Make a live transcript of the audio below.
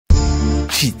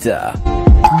Cheetah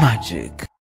Magic.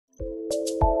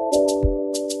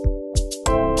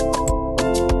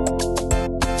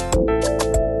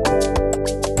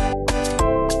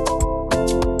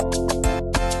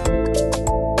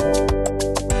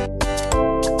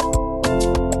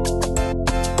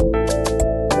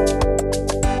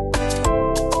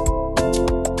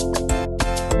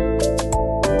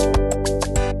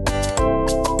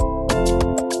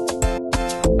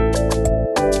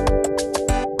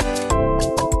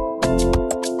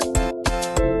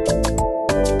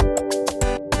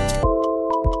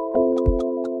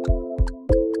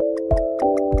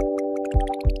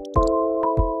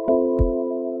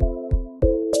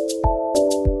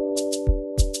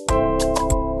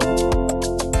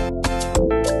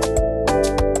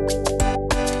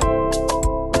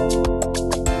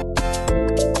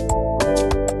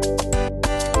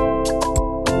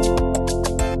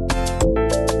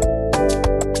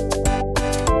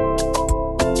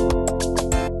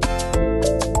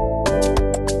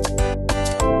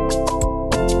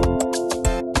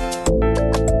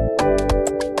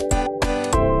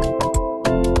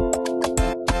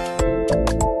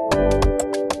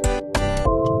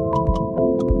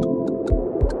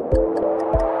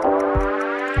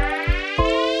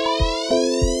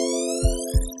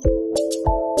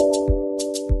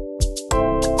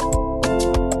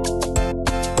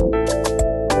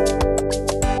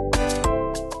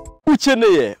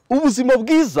 Ukeneye ubuzima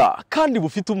bwiza kandi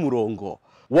bufite umurongo,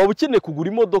 waba ukeneye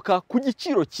kugura imodoka ku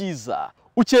giciro cyiza,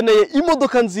 ukeneye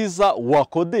imodoka nziza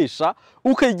wakodesha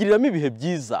ukayigiriramo ibihe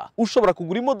byiza, ushobora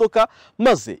kugura imodoka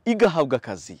maze igahabwa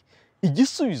akazi.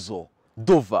 Igisubizo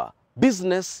Dova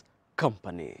Business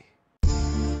Company.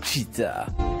 Cheetah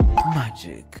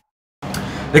Magic.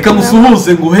 Reka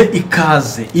musuhuze nguhe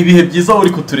ikaze ibihe byiza uri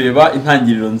kutureba,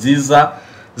 intangiriro nziza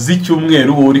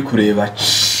z'icyumweru uri kureba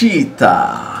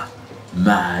Cheetah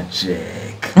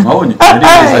Magic. Mabonye ari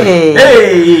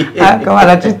neza.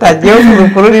 Akabara Cheetah mu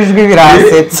rukuru rijwi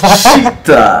birasetsa.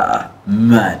 Cheetah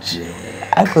Magic.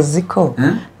 Ariko ziko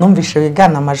numvishe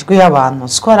wigana amajwi y'abantu.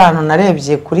 Siko arantu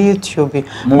narebye kuri YouTube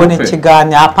mbone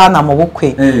kiganya apana mu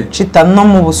bukwe. Cheetah no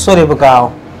mu busore bwawe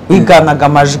wiganaga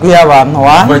amajwi y'abantu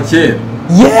wa. Bakera.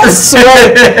 Yes we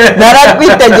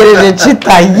narakwitegereje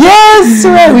Cheetah. Yes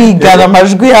we wigana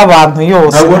amajwi y'abantu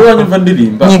yose. Ntabwo rero nyumva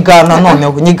ndirimba. Nyigana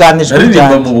noneho nyiganijwe cyane.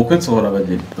 Ndirimba mu bukwe nsohora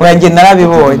abageni. Urage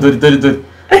narabibonye. Dore.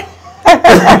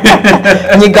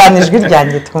 Nyiganijwe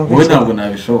ryanjye twumvise. Wowe ntabwo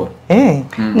nabishobora.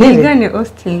 Nigane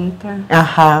Austin ta.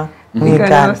 Aha.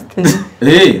 Nigane.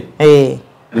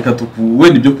 Reka tukuwe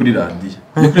nibyo kuri radio.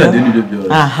 Kuri radio nibyo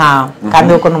byose. Aha.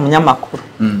 Kandi uko n'umunyamakuru.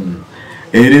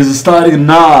 It is starting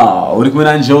now. Uri kumwe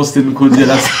na Austin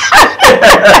kugera.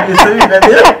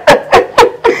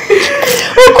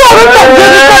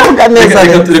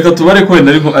 Reka tubare ko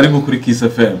ari nko kuri Kiss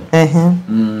FM.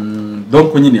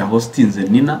 Donc nyine ya hostinze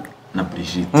Nina na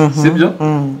Brigitte. Sibyo?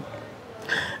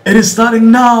 It is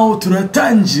starting now.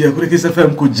 Turatangiye kuri Kiss FM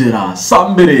kugera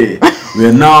Sambere. We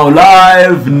are now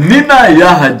live. Nina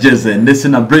yahageze ndetse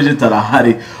na Brigitte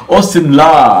arahari. Austin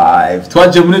live.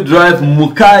 Twaje muri drive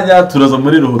mukanya turaza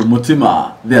muri ruhuru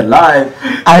mutima. They are live.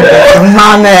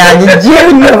 Mama yanjye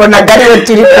nabona gare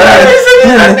turi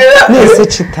nese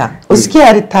Cheetah. Usikiye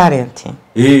ari talent.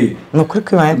 Nukuri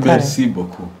kwibaye talent. Merci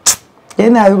beaucoup.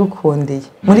 Nabigukundiye.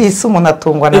 Muri isi umuntu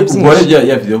atungwa na byinshi. Ubwo rero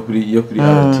ya video kuri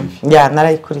RTV. Ya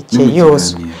narayikurikiye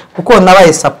yose. Kuko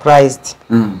nabaye surprised.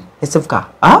 Ese vuga,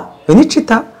 ni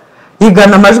Cheetah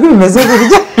yigana amajwi bimeze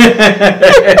burya.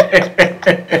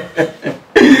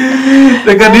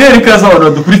 Reka nihere ikaze abantu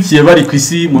badukurikiye bari ku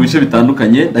isi mu bice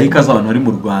bitandukanye, ndahikaza abantu bari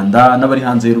mu Rwanda n'abari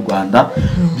hanze y'u Rwanda,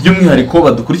 by'umwihariko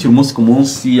badukurikira umunsi ku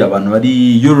munsi, abantu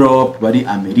bari Europe, bari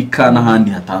Amerika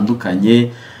n'ahandi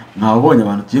hatandukanye. Mwabonye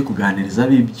abantu tugiye kuganiriza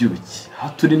b'ibyuki.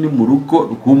 Aho turi ni mu rugo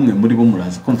rw'umwe muri bo,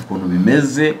 muraza kumva ukuntu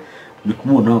bimeze. Muri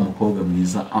kumubona wa mukobwa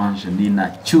mwiza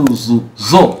Angelina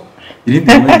Cyuzuzo.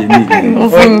 Irindi mwenge ni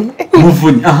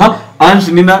Muvunyi. Aha,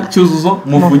 Angelina Cyuzuzo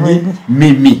Muvunyi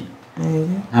Mimi.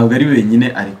 Ntabwo ari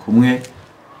wenyine, ari kumwe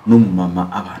n'umumama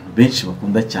abantu benshi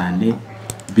bakunda cyane,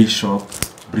 Bishop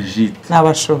Brigitte.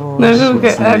 Nabashoboye.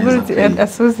 Najuke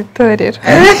asuzi itorero.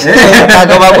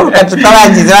 Ntabwo baguruka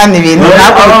tutarangiza hano ibintu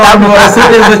ntabwo bitamubaza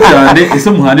neza cyane. Ese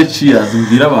muhane cheers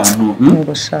mbwira abantu.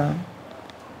 Ngusha.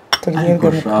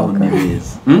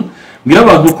 Mbwira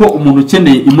abantu ko umuntu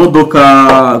ukeneye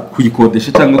imodoka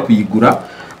kuyikodesha cyangwa kuyigura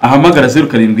ahamagara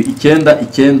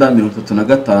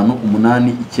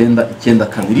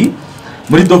 0799358992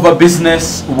 muri Dova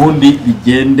Business ubundi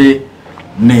bigende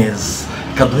neza.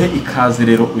 Kaduhe ikaze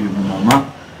rero uyu mumama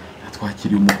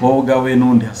twakiriye umukobwa we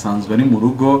n'undi hasanzwe ari mu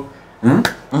rugo.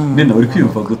 Nina uri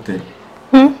kwiyumva gute?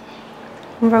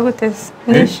 Mva guteze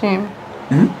ndishimye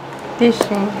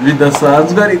ndishimye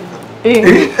bidasanzwe ariko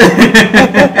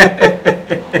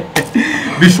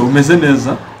Bisho umeze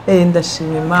neza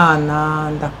ndashima Imana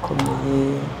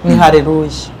ndakomeye ni haleluya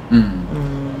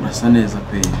asa neza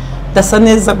kweli ndasa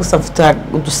neza gusa mfite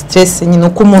udustress nyine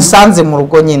uko musanze mu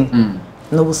rugo nyine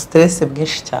n'ubu stress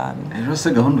bwinshi cyane rero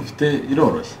se gahunda ufite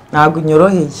iroroshye ntabwo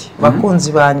inyoroheye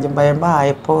bakunzi banjye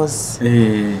mbaye pause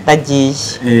ndagiye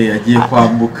agiye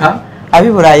kwambuka I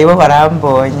BURAYI bo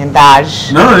barambonye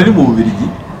ndaje none ni mu Bubiligi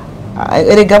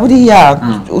erega buriya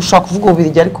ushaka kuvuga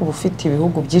Ububiligi ariko bufite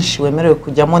ibihugu byinshi wemerewe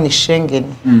kujyamo ni Schengen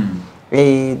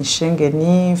ni Schengen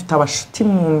ifite abashuti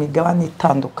mu migabane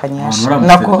itandukanye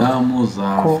nako za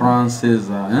France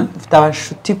za ifite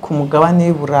abashuti ku mugabane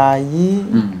w'Iburayi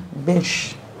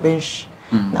benshi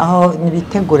naho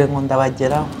nibitegure ngo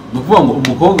ndabageraho nukuvuga ngo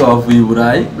umukobwa wavuye i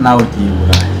Burayi nawe ugiye i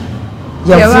Burayi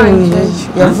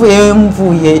yavuye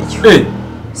mvuyeyo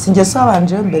sinjye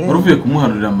sabanje mbere uruvuye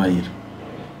kumuharurira amayira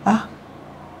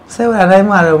se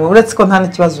uraraye uretse ko nta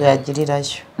n'ikibazo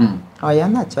yagirirayo oya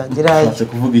ntacyo yagirayo ushatse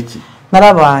kuvuga iki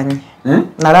narabanye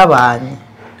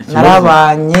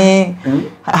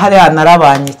hariya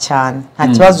narabanye cyane nta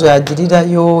kibazo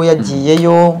yagirirayo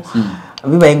yagiyeyo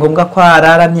bibaye ngombwa ko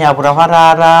arara ntiyabura aho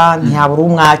arara ntiyabura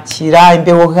umwakira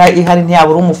imbeho ihari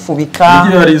ntiyabura umufubika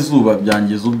iyo hari izuba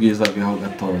byangiza ubwiza bwaho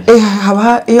gatoya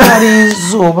iyo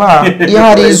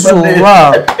hari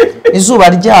izuba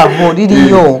ryaho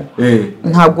ririyo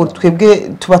ntabwo twebwe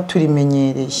tuba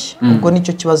turimenyereye ubwo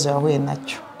nicyo kibazo yahuye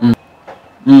nacyo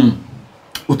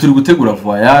uturi gutegura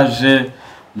voyage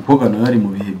umukobwa nawe ari mu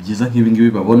bihe byiza nk'ibi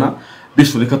ngibi babona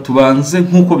Bisho reka tubanze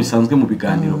nk'uko bisanzwe mu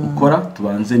biganiro ukora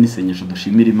tubanze n'isengesho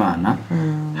dushimira Imana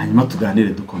hanyuma tuganire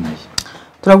dukomeye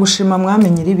turagushima mwami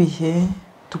nyiribihe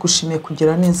tugushimiye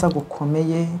kugira neza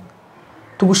gukomeye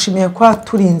tugushimiye kwa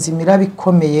turinze imiraba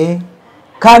ikomeye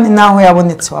kandi naho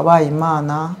yabonetse wabaye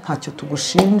Imana ntacyo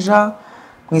tugushinja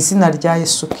mu izina rya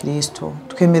Yesu Kristo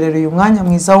twemerera uyu mwanya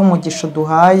mwiza w'umugisho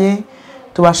duhaye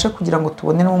tubashe kugira ngo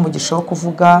tubonemo umugisho wo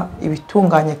kuvuga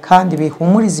ibitunganye kandi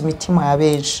bihumuriza imitima ya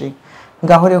benshi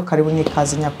ngaho rero karibu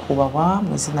n'ikaze nyakubahwa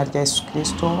mu izina rya Yesu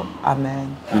Kristo amen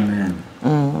amen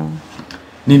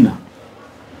Nina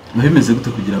bimeze gute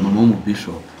kugira mama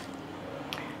w'umubishop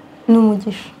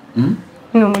n'umugisha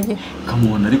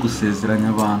kamubona ari gusezeranya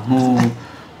abantu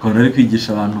ukabona ari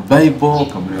kwigisha abantu Bible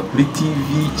ukamureba kuri TV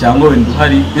cyangwa wenda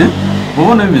uhari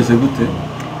mubona bimeze gute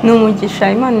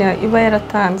n'umugisha Imana iba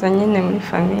yaratanze nyine muri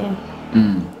famiye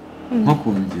nko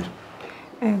kungira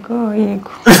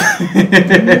yego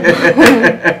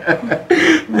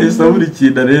esa buri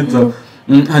kintu arenza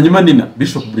hanyuma Nina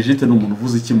Bishop Brigitte ni umuntu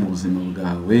uvuze iki mu buzima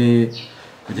bwawe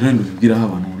kugira ngo ubibwiraho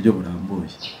abantu mu buryo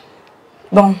burambuye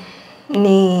bon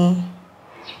ni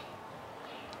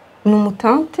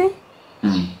umutante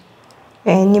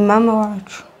ni mama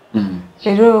wacu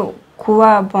rero kuba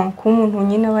umuntu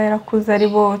nyine aba yarakuze ari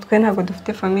bo twe ntabwo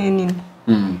dufite famiye nini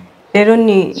rero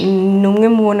ni umwe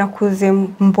mubona kuze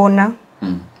mbona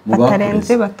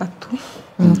batarenze batatu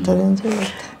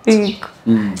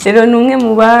rero ni umwe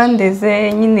mu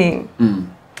bandeze nyine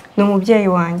ni umubyeyi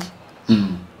wanjye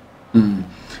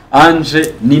Ange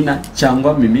Nina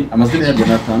cyangwa Mimi amazina ya 5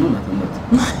 na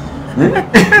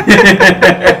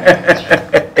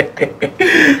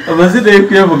 6 amazina yo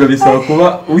kuyavuga bisaba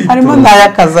kuba witonze harimo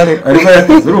n'ayakazi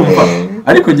urumva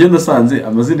ariko ngende nasanze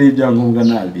amazina y'ibyangombwa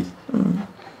nabiri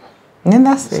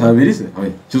Nina se sabiri se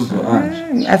oya Cyuzuzo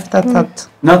Ange afite 3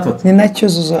 natatu Nina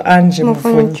Cyuzuzo Ange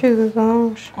Muvunyi Cyuzuzo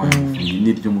Ange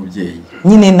ni ryo mubyeyi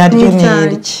nyine naryo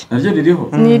niriki naryo ririho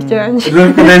ni iryanjye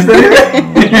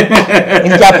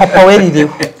irya papa we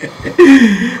ririho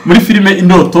muri filime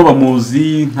Indoto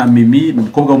bamuzi nka Mimi ni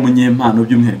umukobwa w'umunyempano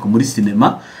by'umwihariko muri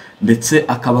sinema ndetse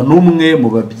akaba n'umwe mu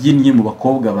babyinnyi mu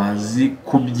bakobwa bazi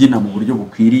kubyina mu buryo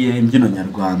bukwiriye imbyino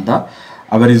nyarwanda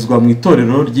abarizwa mu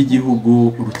itorero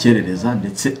ry'igihugu Urukerereza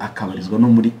ndetse akabarizwa no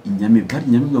muri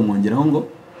Inyamibwa mwongeraho ngo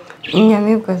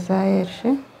Inyamibwa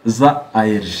za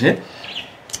AHISE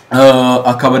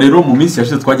akaba rero mu minsi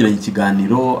yashize twagiranye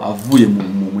ikiganiro avuye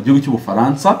mu gihugu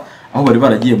cy'Ubufaransa aho bari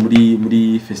baragiye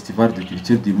muri Festival de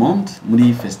Culture du Monde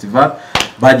muri festival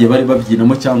bagiye bari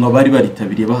babyinamo cyangwa bari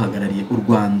baritabiriye bahagarariye u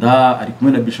Rwanda ari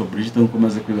kumwe na Bishop Brigitte nkuko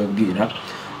maze kubibabwira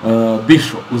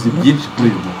Bishop uzi byinshi kuri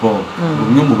uyu mukobwa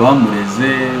umwe mu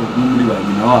bamureze umwe muri ba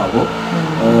nyina wabo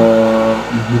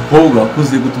umukobwa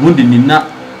wakuze gute ubundi Nina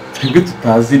twebwe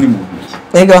tutazi ni muntu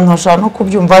ki ega ntashaka no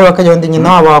kubyumva ari bakajya ndi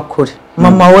nyina wabo akure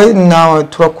mama we nawe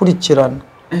turakurikirana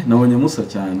nabonye musa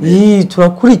cyane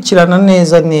turakurikirana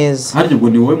neza haryo ngo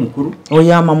ni wowe mukuru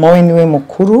oya mama we niwe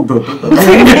mukuru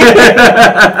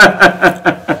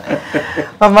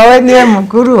mama we niwe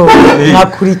mukuru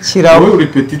nkakurikira wowe uri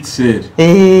petite sœur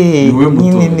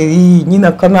nyine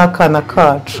akana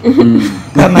kacu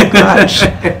kana kacu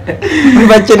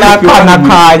bake n'akana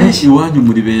kanjye iwanyu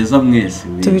muri beza mwese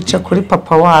tubica kuri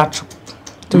papa wacu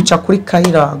tubica kuri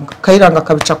Kayiranga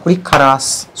akabica kuri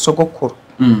Karasi sogokuru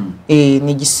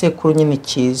ni igisekuru nyine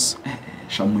cyiza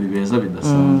muri beza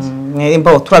bidasanzwe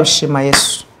imbaho turabishima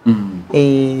Yesu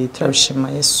turabishima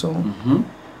Yesu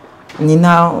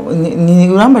ni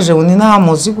urambaje ngo ni nta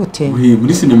muzi gute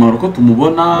muri sinema uko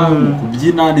tumubona mu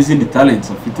kubyina n'izindi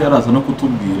talents afite araza no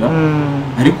kutubwira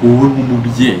ariko wowe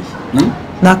nk'umubyeyi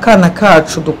n'akana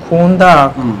kacu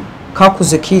dukunda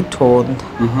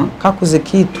kakuze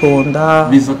kitonda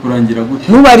biza kurangira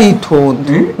gute nuba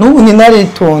aritonda n'ubu ni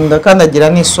naritonda kandi agira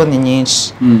n'isoni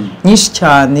nyinshi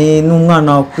cyane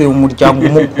n'umwana wakwiye umuryango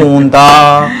umukunda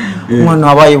umwana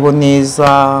wabayeho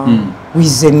neza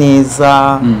wize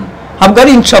neza ntabwo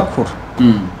ari incakura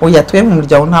oya tuye mu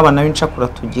muryango nta bana b'incakura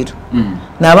tugira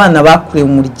ni abana bakuriye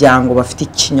umuryango bafite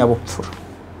ikinyabupfura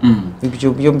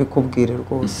ibyo byo mbikubwire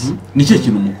rwose ni cyo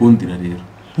kintu mukundira rero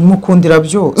mukundira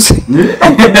byose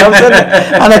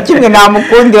ana kimwe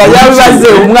namukundira yabibaze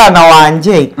umwana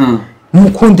wanjye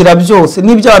mukundira byose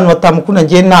n'ibyo abantu batamukunda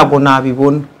ngiye ntago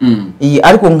nabibona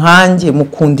ariko nkanjye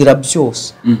mukundira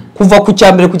byose kuva ku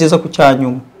cyambere kugeza ku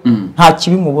cyanyuma nta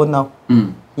kibi mubonaho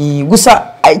gusa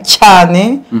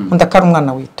cyane ndakara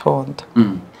umwana witonda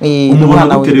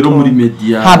umwana witonda muri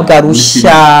media ntabwo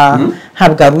arushya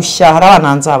hari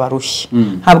abana nzabarushya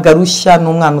ntabwo arushya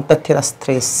n'umwana udatera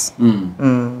stress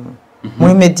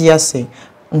muri media se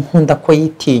nkunda ko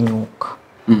yitinyuka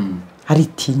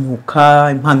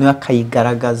aritinyuka impano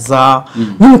yakayigaragaza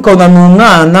n'ukabona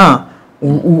n'umwana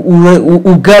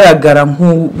ugaragara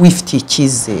nk'uwifitiye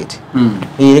icyizere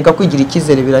reka kwigira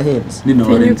icyizere birahenze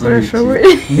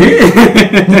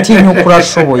nitinyuka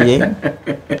urashoboye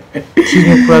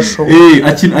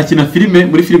akina filime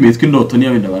muri filime yitwa Indoto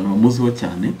niyo wenda abantu bamuziho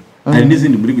cyane hari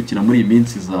n'izindi muri gukina muri iyi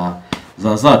minsi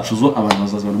zacu zo abantu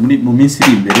bazazana mu minsi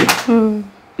iri imbere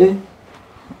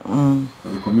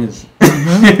bikomeze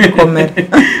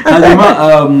hanyuma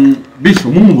bisho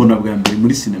mumubona bwa mbere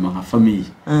muri sinema nka famiye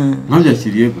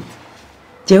mwabyakiriye gute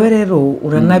jewe rero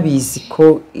uranabizi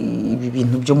ko ibi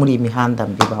bintu byo muri imihanda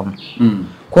mbibamo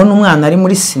kubona umwana ari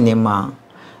muri sinema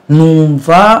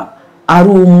numva ari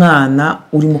umwana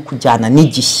urimo kujyana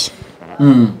n'igihe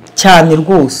cyane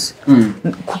rwose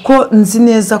kuko nzi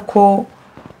neza ko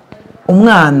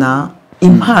umwana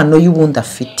impano y'ubundi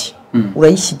afite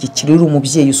urayishyigikira uri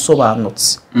umubyeyi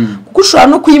usobanutse kuko ushobora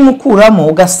no kuyimukuramo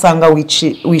ugasanga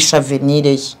wisha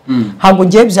avenire ye ntabwo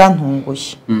ngiye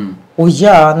byantunguye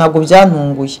oya ntabwo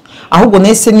byantunguye ahubwo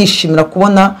nahise nishimira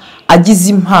kubona agize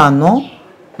impano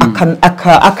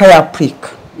akayapurika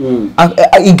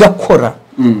igakora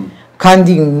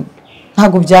kandi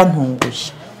ntabwo byantunguye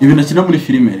ibintu akina muri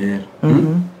filime rero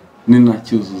ni na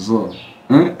cyuzuzo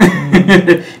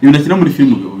ibintu akina muri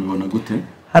filime ubibona gute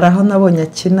hari aho nabonye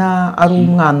akina ari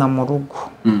umwana mu rugo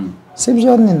si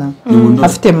byo nina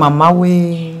afite mama we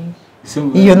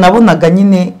iyo nabonaga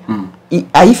nyine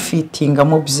ayifitinga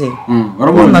mu bye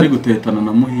urabona ari gutetana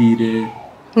na Muhire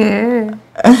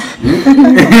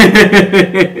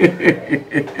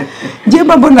ngiye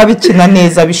mbona bikina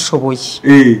neza bishoboye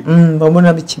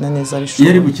mbona bikina neza bishoboye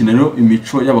iyo ari gukina rero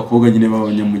imico y'abakobwa nyine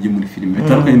b'abanyamujyi muri filime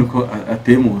bitandukanye nuko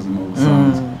ateye mu buzima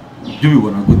busanzwe byo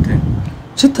ubibona gute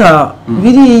cita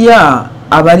biriya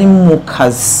abari mu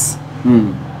kazi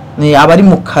abari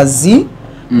mu kazi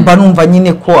mba numva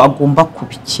nyine ko agomba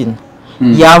kubikina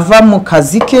yava mu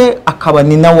kazi ke akaba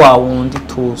ni na wa wundi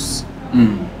tuzi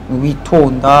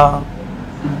witonda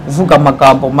uvuga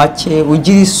amagambo make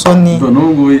ugira isoni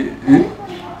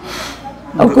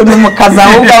ariko ni mu kazi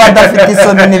ahubwo aba adafite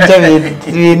isoni nibyo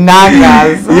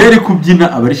binangaza iyo ari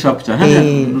kubyina aba ari shapu cyane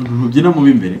ntubyina mu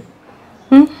b'imbere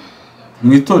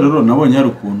mu itorero nabonye hari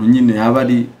ukuntu nyine yaba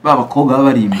ari ba bakobwa baba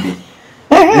bari imbere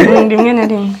rimwe na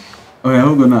rimwe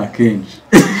ahubwo ni akenshi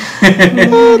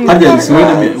harya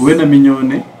we na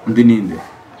Mignone undi ninde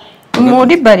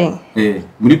muri bare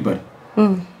muri bare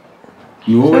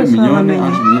ni wowe Mignone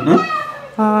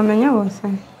bamenya bose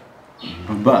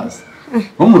mbazi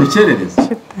wo mu rukerereza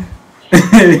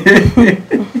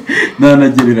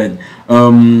nanagereranya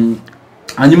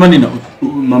hanyuma nina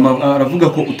mama aravuga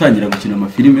ko utangira gukina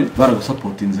amafilime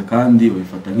baragusapotinze kandi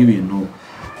babifata nk'ibintu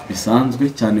bisanzwe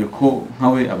cyane ko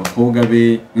nkawe abakobwa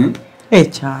be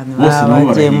cyane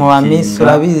bagiye mu bamisi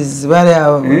urabizi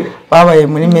babaye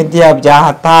muri media bya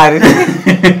hatari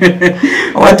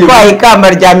watwaye ikamba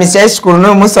rya Miss High School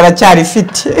n'uyu munsi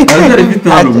aracyarifite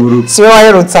hano mu rugo siwe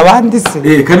waherutse abandi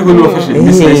se kandi ngo niwafashe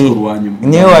Miss High School wanyuma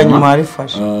niwe wanyuma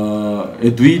warifashe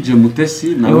Etage Mutesi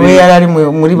nawe yari ari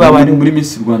muri babandi muri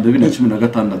Miss Rwanda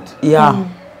 2016 ya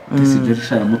Mutesi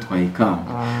Jerisha yamutwaye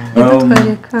ikamba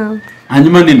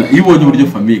hanyuma nina iyo ubonye uburyo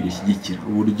famille gushyigikira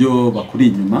uburyo bakuri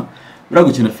inyuma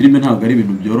gukina filime ntabwo ari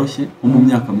ibintu byoroshye mu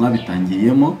myaka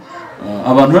mwabitangiriyemo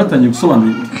abantu batangiye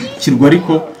gusobanukirwa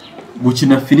ariko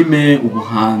gukina filime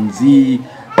ubuhanzi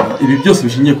ibi byose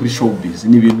bishingiye kuri showbiz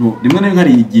ni ibintu rimwe na rimwe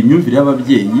hari igihe imyumvire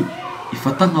y'ababyeyi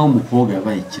ifata nkaho umukobwa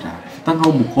yabaye ikirara ifata nkaho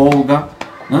umukobwa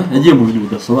yagiye mu bintu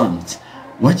bidasobanutse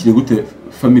wakiriye gute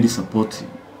family support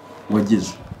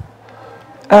wagize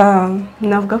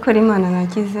navuga ko ari Imana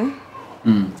nagize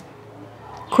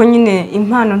ko nyine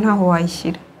impano ntaho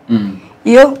wayishyira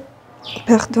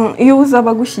iyo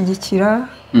uzaba gushyigikira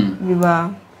biba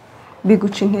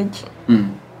biguca intege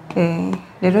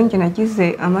rero njye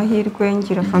nagize amahirwe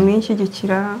ngira famille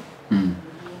inshyigikira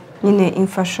nyine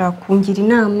imfasha kungira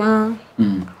inama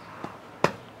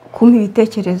kumpa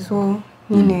ibitekerezo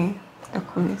nyine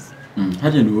ndakomeza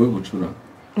hagenda wowe gucura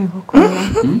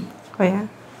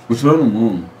gucura ni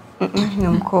umuhungu ni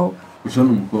umukobwa gucura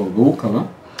ni umukobwa wowe ukaba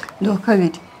ni uwa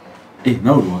kabiri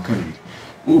nawe uri uwa kabiri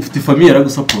ufite famille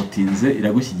yaragusapotinze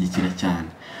iragushyigikira cyane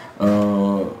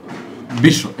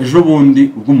Bisho ejo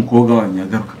bundi ubwo umukobwa wanyu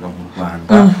yagarukaga mu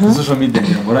Rwanda social media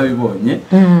ngira ngo arabibonye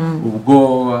ubwo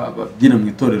babyina mu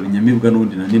itorero Nyamibwa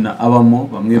n'undi na Nina abamo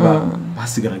bamwe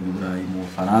basigaraga i Burayi mu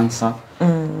Faransa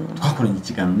twakoranye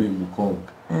ikiganiro n'uyu mukobwa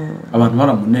abantu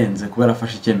baramunenze kubera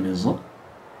afashe icyemezo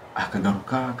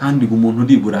akagaruka kandi umuntu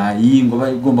uri i Burayi ngo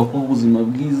bagomba kuba ubuzima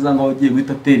bwiza ngo agiye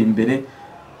guhita atera imbere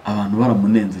abantu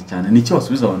baramunenze cyane nicyo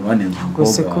basubiza abantu banenze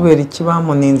gose kubera iki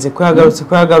bamunenze ko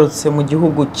yagarutse mu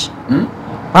gihugu cye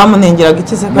bamunengeraga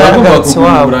iki se ko yagarutse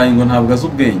wabo Burayi ngo ntabwo azi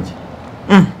ubwenge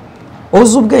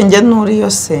uzi ubwenge nuri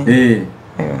yose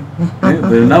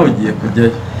dore nawe ugiye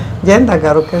kujyayo genda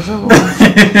garuka ejo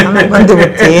nubwo ndi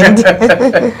butinde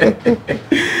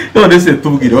none se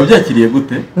tubwire wabyakiriye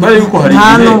gute kubera yuko hari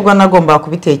nta nubwo nagomba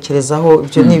kubitekerezaho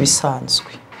ibyo ni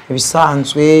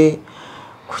ibisanzwe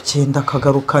kugenda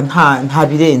akagaruka nta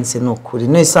birenze nukuri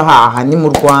nese aha ni mu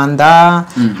Rwanda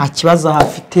nta kibazo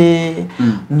hafite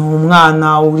ni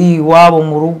umwana uri iwabo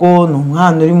mu rugo ni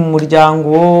umwana uri mu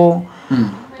muryango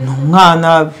ni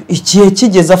umwana igihe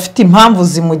kigeze afite impamvu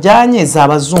zimujyanye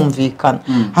zaba zumvikana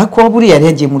ariko buriya yari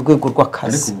yagiye mu rwego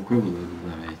rw'akazi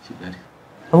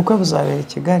ubukwe buzabera i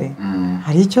Kigali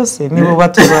hari icyo se niba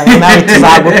batuzaye nawe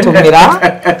tuzagutumira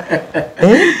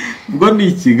ubwo ni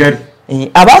i Kigali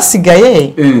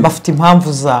abasigaye bafite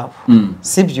impamvu zabo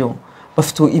sibyo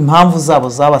bafite impamvu zabo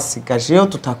zabasigaje yo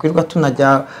tutakwirwa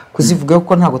tunajya kuzivuga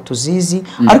kuko ntabwo tuzizi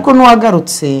ariko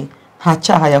n'uwagarutse nta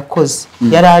cyaha yakoze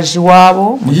yaraje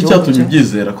iwabo mu gihe cyatumye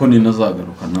byizera ko Nina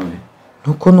azagaruka nawe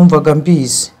nuko numvaga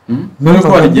mbizi nuko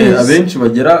hari abenshi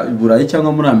bagera i Burayi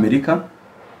cyangwa muri Amerika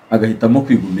agahitamo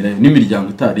kwigumirayo n'imiryango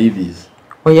itari ibizi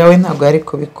oya we ntabwo yari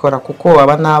kubikora kuko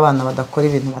aba n'abana badakora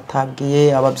ibintu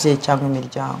batabwiye ababyeyi cyangwa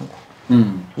imiryango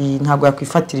ntabwo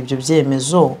yakwifatira ibyo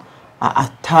byemezo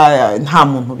nta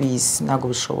muntu bizi ntabwo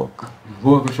bishoboka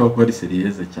vuba ko ushobora kuba ari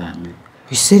seriyeze cyane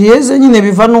seriyeze nyine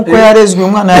biva nuko yarezwe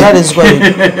umwana yararezwe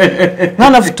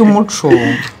umwana afite umuco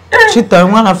cita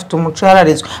umwana afite umuco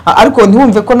yararezwe ariko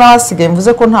ntiwumve ko n'ahasigaye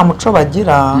mvuze ko nta muco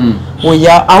bagira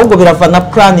oya ahubwo birava na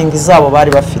planning zabo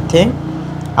bari bafite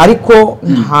ariko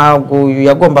ntabwo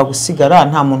yagomba gusigara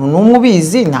nta muntu n'umwe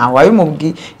ubizi ntawe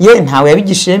wabimubwiye ntawe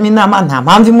yabigishiyemo inama nta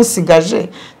mpamvu imusigaje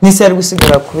n'isi yari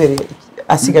gusigara kubera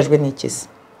asigajwe n'ikisi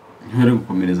ntihari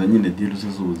gukomereza nyine deal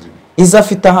z'ubuzima izo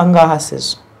afite ahangaha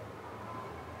sezo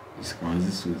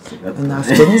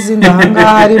afite n'izindi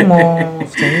ahangaha harimo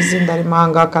afite n'izindi arimo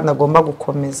ahangaha kandi agomba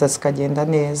gukomeza zikagenda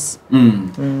neza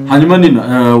hanyuma Nina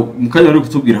mu kanya wari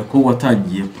kutubwira ko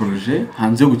watangiye projet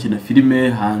hanze yo gukina filime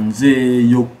hanze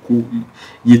yo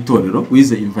yitorero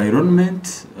wize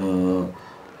environment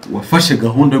wafashe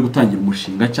gahunda yo gutangira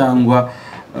umushinga cyangwa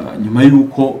nyuma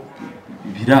y'uko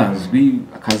birazwi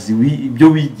akazi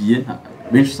ibyo wigiye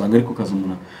benshi usanga ariko kazi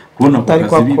umuntu kubona ko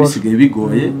akazi bisigaye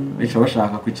bigoye benshi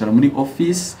bashaka kwicara muri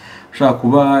office ushaka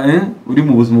kuba uri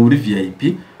mu buzima buri VIP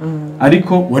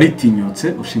ariko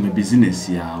waritinyotse ushinga business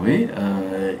yawe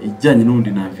ijyanye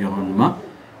n'ubundi na environment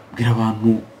bwira abantu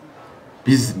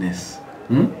business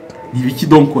nibiki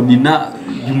donc Nina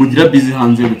bimugira busy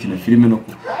hanze yo gukina filime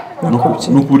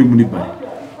no kuri muri bar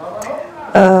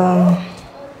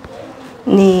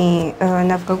ni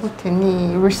navuga gute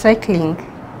ni recycling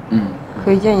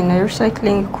kujyanye na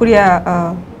recycling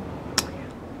kuriya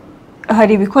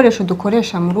hari ibikoresho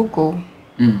dukoresha mu rugo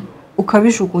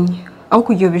ukabijugunye aho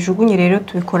kugira bijugunye rero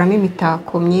tubikoramo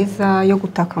imitako myiza yo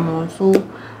gutaka mu nzu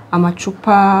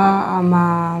amacupa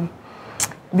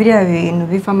biriya bintu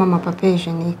bivamo amapapier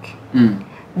hygienique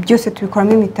byose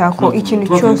tubikoramo imitako ikintu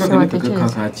cyose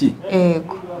watekereza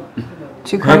yego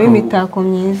tubikoramo imitako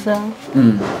myiza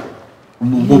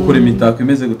gukora imitako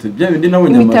imeze gute bya bindi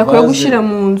nabonye amavaze imitako yo gushyira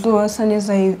mu nzu asa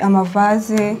neza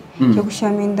amavaze yo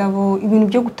gushyiramo indabo ibintu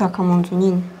byo gutaka mu nzu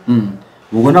nyine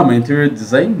ubwo ni ama interior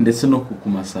design ndetse no ku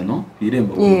masano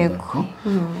irembo yego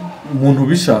umuntu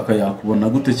ubishaka yakubona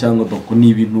gute cyangwa doko ni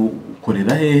ibintu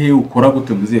ukorera hehe ukora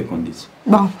gute mu zihe condition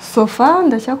bon sofa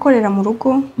ndacyakorera mu rugo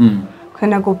kandi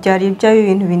ntabwo byari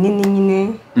ibintu binini nyine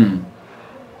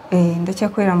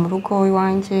ndacyakorera mu rugo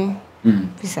iwanjye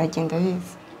bizagenda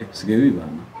biza usigaye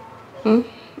wibana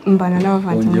mbana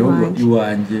n'abavandimwe banjye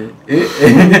iwanjye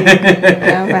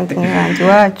abavandimwe banjye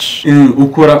wacu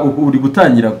ukora uri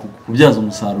gutangira kubyaza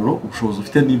umusaruro ubushobozi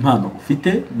ufite n'impano ufite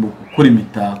mu gukora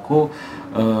imitako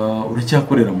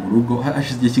uracyakorera mu rugo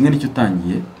hashize igihe kimwe n'icyo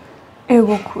utangiye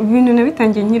ego ibintu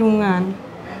nabitangiye nkiri umwana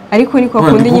ariko ni kwa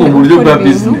kundi nyine gukora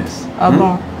ibintu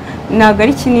ntabwo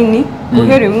ari kinini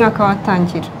guhera uyu mwaka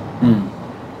watangira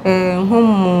nko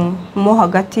mo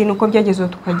hagati nuko byagezeho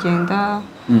tukagenda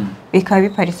bikaba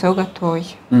biparitseho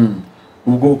gatoya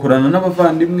ubwo ukorana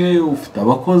n'abavandimwe ufite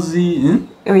abakozi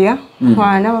oya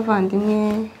nkorana n'abavandimwe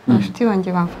abashuti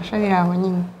banjye bamfasha biri aho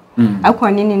nyine ariko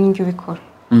hanini ninjye ubikora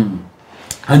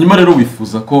hanyuma rero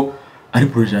wifuza ko ari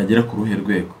projet yagera ku ruhe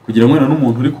rwego kugira ngo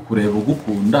n'umuntu uri kukureba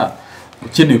ugukunda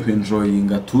ukeneye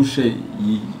kwenjoyinga tushe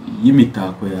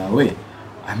y'imitako yawe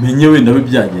amenye wenda we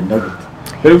byagenda gute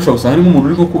rero ushobora gusanga ari nk'umuntu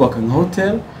uri ko kubaka nka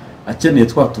hotel akeneye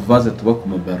twa tuvaze tuba ku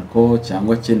mabarko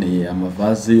cyangwa akeneye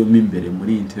amavaze yo imbere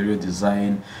muri interior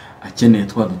design akeneye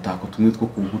twa dutako tumwe two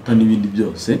ku nkuta n'ibindi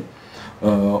byose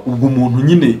ubwo umuntu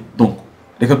nyine donc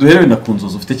reka duhere na ku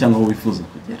nzozi ufite cyangwa aho wifuza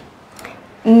kugera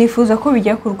nifuza ko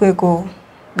bijya ku rwego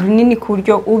runini ku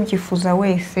buryo ubyifuza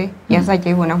wese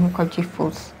yazajya yibona nk'uko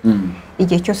abyifuza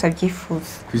igihe cyose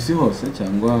abyifuza ku isi hose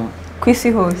cyangwa ku isi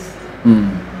hose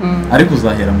ariko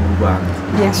uzahera mu Rwanda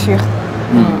bien sûr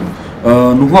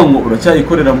ni ukuvuga ngo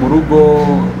uracyayikorera mu rugo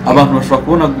abantu bashobora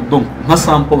kubona nka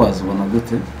sample bazibona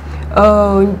gute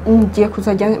ngiye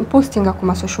kuzajya postinga ku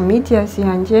masocial media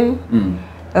yanjye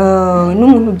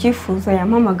n'umuntu ubyifuza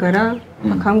yampamagara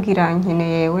akambwira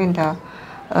nkeneye wenda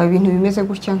ibintu bimeze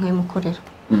gutya nkayimukorera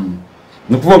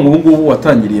ni ukuvuga ngo ubu ngubu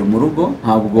watangiriye mu rugo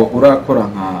ntabwo urakora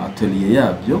nka atelier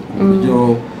yabyo ku buryo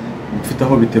ufite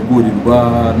aho bitegurirwa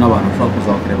n'abantu bashobora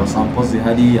kuza bakareba sample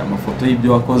zihari amafoto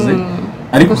y'ibyo wakoze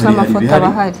ariko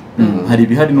hari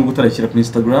ibihari no gutarashyira kuri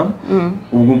Instagram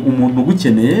ubwo umuntu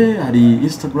ugukeneye hari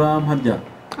Instagram harya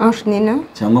Angenina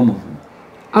cyangwa Muvunyi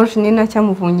Angenina cyangwa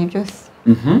Muvunyi byose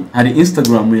hari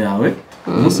Instagram yawe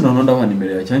umunsi none ndabaha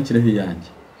nimero yawe cyangwa kireho yanjye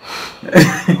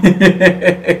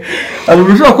abo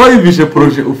ushobora kuba yumvise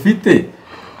projet ufite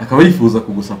akaba yifuza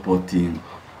kugusapotinga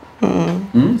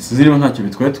sizirimo ntacyo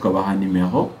bitwaye tukabaha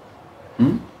nimero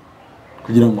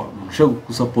kugira ngo ushobore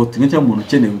gusapotinga cyangwa umuntu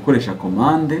ukeneye gukoresha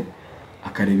commande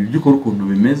akareba ibyo ukora ukuntu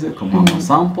bimeze ukamuha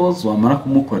samples wamara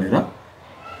kumukorera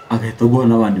agahita guha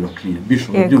n'abandi bakiriya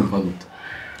bishobora byumva gute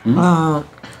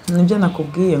nibyo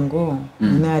nakubwiye ngo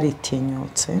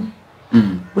naritinyutse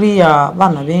buriya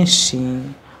abana benshi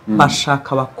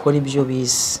bashaka bakora ibyo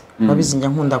bize babizi njya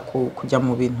nkunda kujya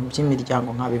mu bintu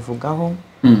by'imiryango nkabivugaho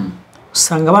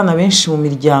usanga abana benshi mu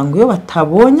miryango iyo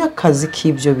batabonye akazi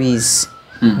k'ibyo bize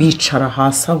bicara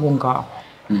hasi aho ngaho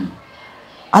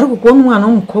ariko kubona umwana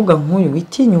w'umukobwa nk'uyu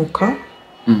witinyuka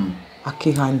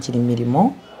akihangira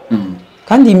imirimo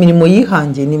kandi iyi mirimo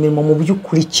yihangiye ni imirimo mu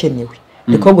by'ukuri ikenewe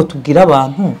reka ngo tubwire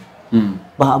abantu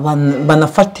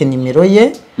banafate nimero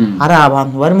ye hari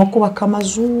abantu barimo kubaka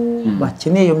amazu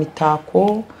bakeneye iyo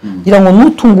mitako kugira ngo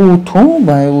n'utu ngutu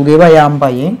ureba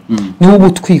yambaye niwe uba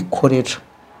utwikorera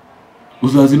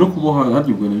uzazi no kuboha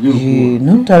haryo ubwo nibyo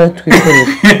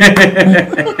n'utaratwikorera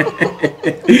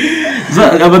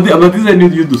abadizayini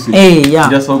y'uduseke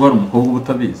birasaba ari umukobwa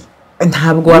utabizi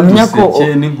ntabwo wamenya ko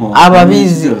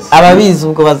ababizi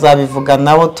ubwo bazabivuga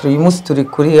nabo uyu munsi turi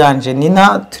kuri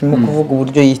Angenina turimo kuvuga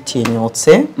uburyo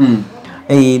yitinyutse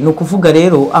ni ukuvuga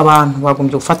rero abantu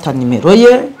bagombye gufata nimero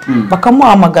ye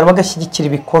bakamuhamagara bagashyigikira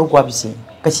ibikorwa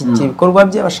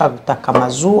bye bashaka gutaka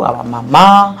amazu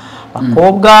abamama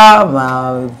abakobwa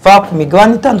bava ku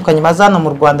migabane itandukanye bazana mu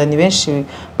Rwanda ni benshi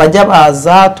bajya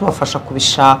baza tubafasha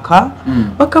kubishaka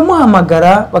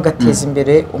bakamuhamagara bagateza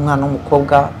imbere umwana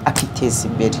w'umukobwa akiteza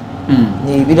imbere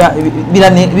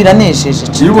biranejeje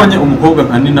iyo ubonye umukobwa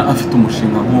nka Nina afite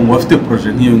umushinga nk'uwo afite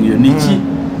projet nk'iyo ngiyo ni iki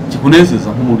kikunezeza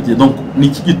nk'umubyeyi donc ni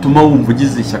iki gituma wumva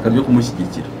ugize ishyaka ryo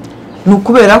kumushyigikira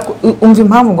nukubera ko umva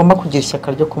impamvu ngomba kugira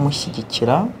ishyaka ryo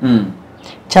kumushyigikira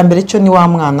cyambere cyo ni wa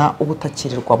mwana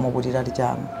ubutakirirwa mu burira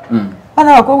aryamye bana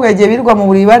abakobwa yagiye birwa mu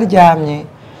buriri baryamye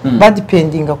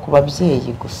badipendinga ku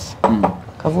babyeyi gusa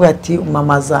kavuga ati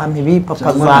mama zamibi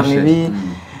papa zamibi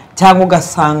cyangwa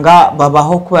ugasanga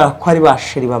babaho kubera ko ari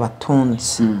bashiri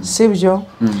babatunze sibyo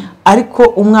ariko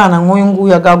umwana nk'uyu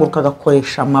nguyu agahaguruka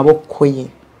agakoresha amaboko ye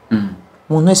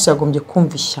umuntu wese yagombye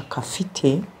kumva ishyaka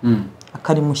afite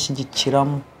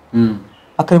akarimushyigikiramo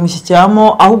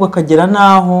ahubwo akagera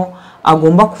naho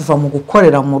agomba kuva mu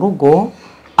gukorera mu rugo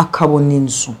akabona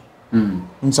inzu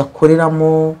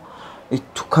akoreramo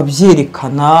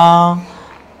tukabyerekana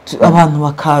abantu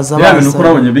bakaza baza bintu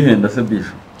kurabonye bihenda se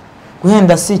bisho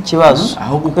guhenda si ikibazo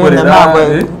aho gukorera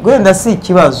guhenda si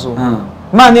ikibazo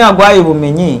Imana yagwaye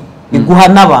ubumenyi iguha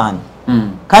n'abantu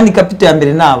kandi kapito ya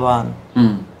mbere n'abantu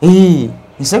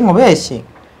ise mubeshye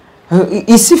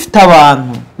isi ifite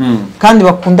abantu kandi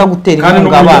bakunda gutera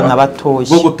inkunga abana batoye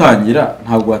bwo gutangira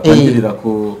ntabwo watangirira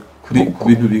ku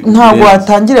bintu ntabwo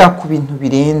watangirira ku bintu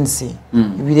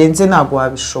birenze ntabwo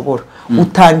wabishobora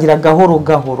utangira gahoro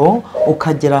gahoro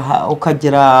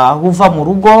ukagera aho uva mu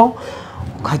rugo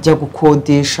ukajya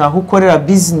gukodesha aho ukorera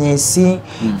bizinesi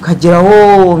ukagera aho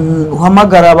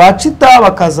uhamagara abacita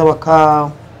bakaza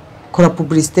bakakora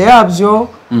publicité yabyo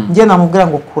njye namubwira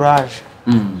ngo courage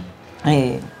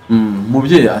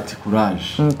mubyeyi ati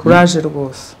courage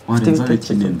rwose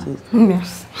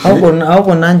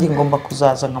ahubwo nanjye ngomba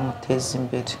kuzaza nkamuteza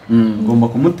imbere ngomba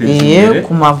kumuteza imbere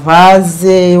ku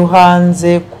mavaze yo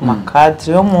hanze ku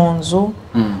makadire yo mu nzu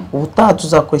ubutaha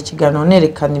tuzakora ikiganiro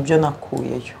nerekana ibyo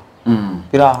nakuyeyo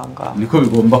biri ahangaha niko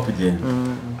bigomba kugenda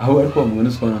aho ariko bamwe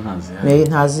n'iswana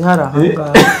ntazihari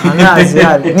ahangaha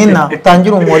ntazihari nina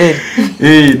utangira umurere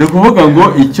ni ukuvuga ngo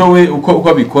icyo we uko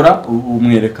abikora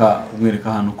umwereka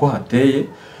ahantu ko hateye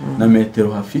na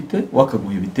metero hafite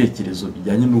wakaguha ibitekerezo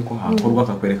bijyanye n'uko hakorwa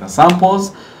akakwereka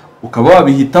samples ukaba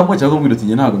wabihitamo cyangwa ngo uti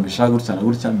ntabwo mbishaka gutya na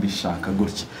gutya mbishaka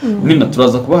gutya nina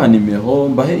turaza kubaha nimero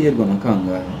mbahe yerwa na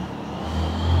kangahe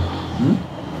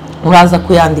uraza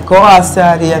kuyandikaho hasi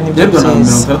hariya nibyo byiza yerwa na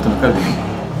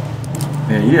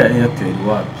 62 iriya Airtel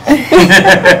wapi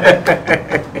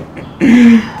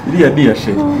iriya ni ya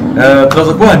sheri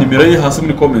turaza kubaha nimero ye hasi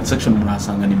muri comment section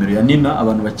murahasanga nimero ya Nina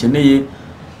abantu bakeneye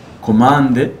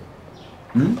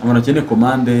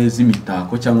komande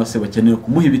z'imitako cyangwa se bakeneye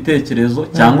kumuha ibitekerezo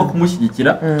cyangwa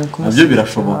kumushyigikira nabyo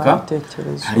birashoboka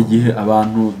hari igihe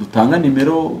abantu dutanga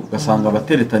nimero ugasanga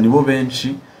abatereta nibo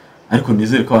benshi ariko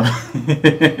nizere ko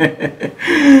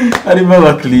harimo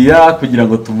abakiriya kugira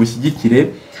ngo tumushyigikire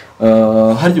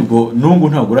hari ubwo nungu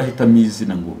ntabwo urahitamo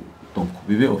izina ngo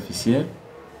bibe officiel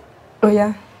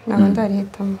oya ntabwo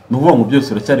ndarihitamo ni ukuvuga ngo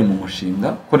byose uracyari mu mushinga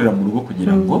ukorera mu rugo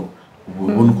kugira ngo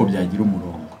ubone uko byagira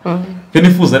umurongo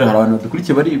nifuza rero hari abantu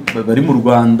badukurikiye bari mu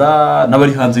Rwanda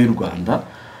n'abari hanze y'u Rwanda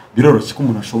biroroshye ko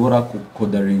umuntu ashobora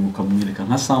kukodaringa ukamwereka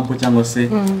nka sample cyangwa se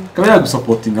akaba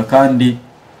yagusapotinga kandi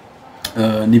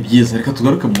ni byiza reka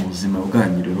tugaruke mu buzima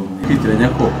bwanyu rero kwitiranya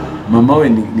ko mama we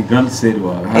ni grand sœur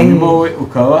wawe hanyuma wowe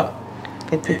ukaba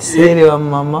petite sœur wa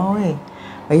mama we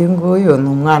uyu nguyu ni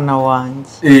umwana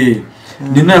wanjye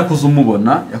ni nakuze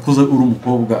umubona yakuze uri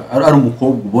umukobwa ari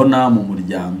umukobwa ubona mu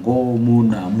muryango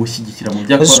mushyigikira mu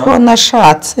byakora uko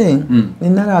nashatse ni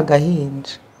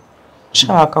naragahinja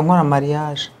nshaka nkora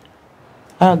mariage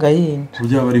aragahinja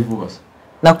burya bari vuba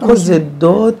nakoze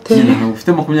dote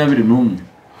ufite 21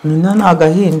 nina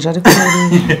nagahinja ariko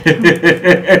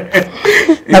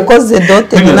nakoze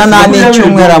dote nina nani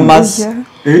cyumwera amaze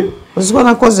uziko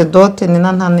nakoze dote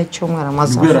nina nani cyumwera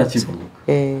amaze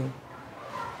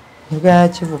nibwo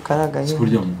yakivuka aragahinja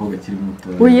kurya umukobwa kiri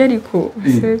muto uye ariko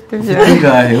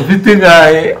ufite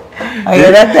ngahe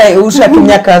ayirata ushaka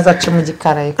imyaka azaca mu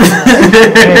gikaraye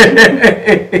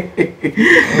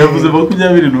navuze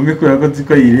 21 kubera ko nzi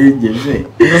ko yirengeje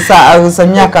gusa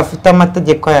imyaka afite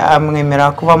amategeko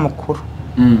amwemerera kuba mukuru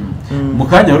mu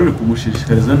kanya wari uri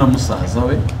kumushishikariza na musaza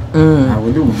we ntabwo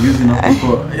ndi bumwizi na kuko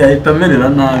yahita amerera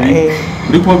nabi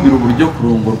uri kubabwira uburyo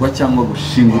kurongorwa cyangwa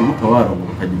gushingurwa ukaba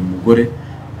warongorwa ukagira umugore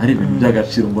ari ibintu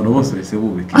by'agaciro ngo na bose bese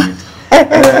bubika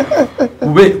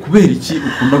imitwe kubera iki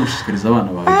ukunda gushishikariza abana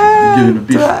bawe ibyo bintu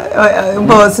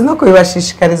bose no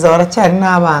kubibashishikariza baracyari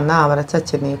n'abana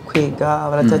baracyakeneye kwiga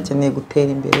baracyakeneye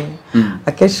gutera imbere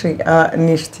akenshi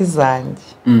ni inshuti zanjye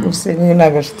gusa ni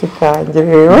n'agashuti kanjye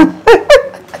rero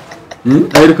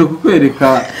aheruka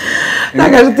kukwereka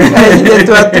n'agacuti kagiye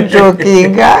tuba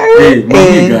tujokinga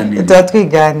tuba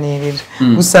twiganirira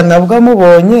gusa nabwo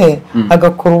amubonye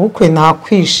agakora ubukwe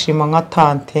nakwishima nka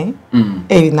tante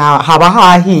haba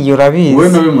hahiye urabizi wowe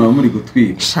nawe mwaba muri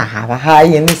gutwika haba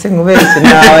hahiye ndetse nkubeshye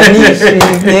naba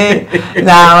nishimye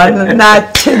naba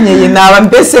nakenyeye naba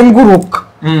mbese nguruka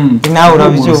nawe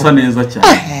urabyumva usa neza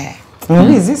cyane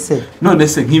mubizi se none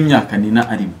se nk'imyaka Nina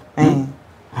arimo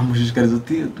amushishikariza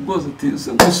ati rwose ati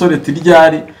umusore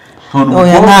tiryari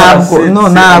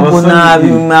ntabwo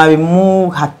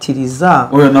nabimuhatiriza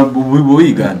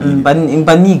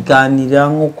mba niganira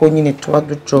nk'uko nyine tuba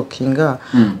ducokinga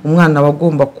umwana aba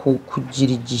agomba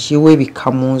kugira igihe we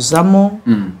bikamuzamo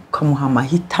ukamuha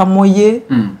amahitamo ye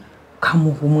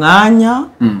ukamuha umwanya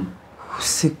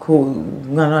siko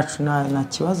umwana wacu nta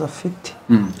kibazo afite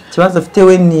ikibazo afite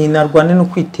we ni narwane no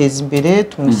kwiteza imbere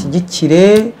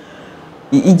tumushyigikire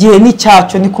igihe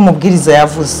n'icyacyo niko umubwiriza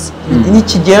yavuze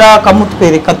nikigera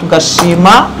akamutwereka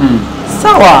tugashima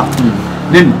sawa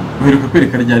Nina uheruka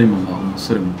kwereka ryari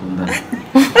umusore mukundana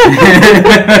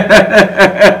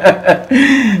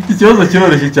ikibazo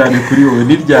kiroroshye cyane kuri wowe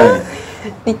ni ryari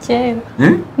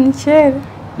ni kera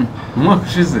umwaka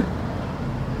ushize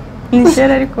ni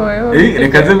kera ariko wowe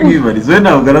reka nze mwibarize we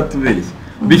ntabwo aratubeshye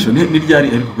bisho ni ryari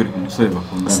ariko kwereka umusore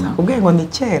bakundana ubwe ngo ni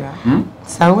kera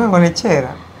sawa ngo ni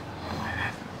kera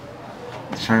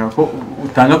shaka ko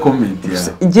utanga comment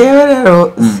ya jewe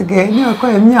rero sigaye niba ko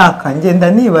imyaka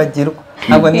ngenda nibagirwa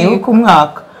ntabwo nibuka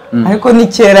umwaka ariko ni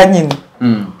kera nyine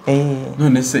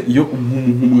none se iyo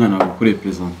umwana wakoreye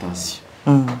presentation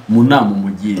mu nama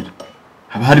mugira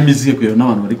haba harimo izihe kugira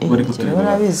n'abantu bari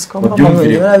kutureba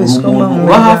babyumvire umuntu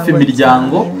uba hafi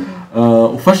imiryango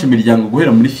ufashe imiryango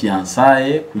guhera muri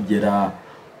fiançailles kugera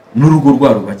n'urugo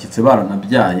rwaro bakitse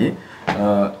baranabyaye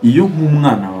iyo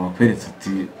nk'umwana wakweretse ati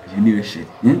niwe sheri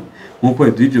nkuko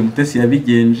Edwige Mutesi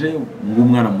yabigenje ngo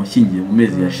umwana mushyingiye mu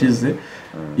mezi yashize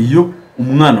iyo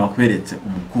umwana wakweretse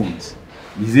umukunzi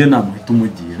niziye namuhita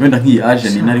umugiye wenda nk'iyi aje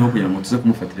ni nariho kugira ngo tuze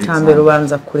kumufatira cyambere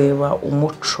ubanza kureba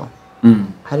umuco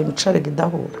hari imicare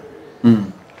idahura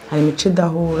hari imico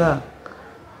idahura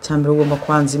cyambere ugomba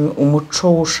kwanza umuco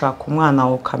ushaka umwana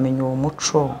wawe ukamenya uwo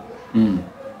muco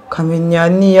ukamenya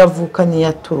niyo avuka niyo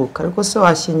aturuka ariko se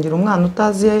washyingira umwana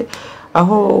utazi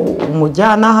aho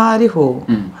umujyana aho ariho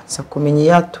aza kumenya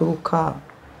iyo aturuka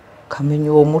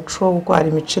ukamenya uwo muco kuko hari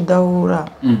imico idahura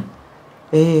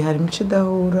hari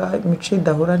imico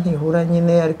idahura ntihura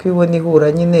nyine ariko iyo ubona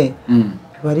ihura nyine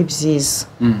biba ari byiza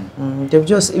ibyo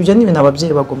byose ibyo ni ibintu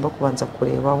ababyeyi bagomba kubanza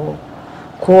kurebaho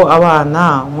ko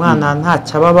umwana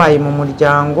ntacyo aba abaye mu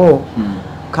muryango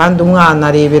kandi umwana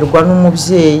areberwa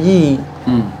n'umubyeyi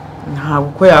ntabwo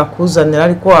uko yakuzanira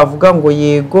ariko wavuga ngo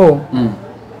yego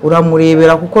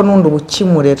uramurebera kuko n'undi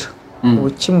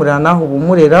ubukimurera naho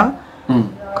ubumurera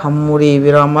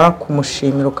ukamurebera wamara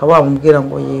kumushimira ukaba wamubwira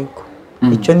ngo yego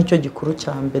icyo nicyo gikuru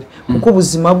cya mbere kuko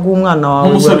ubuzima bw'umwana wawe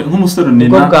nk'umusore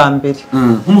nibwo bwa mbere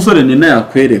nk'umusore Nina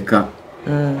yakwereka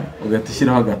ugahita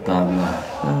ushyiraho agatanga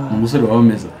umusore wawe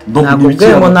umeze ntabwo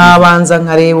ubwemo nabanza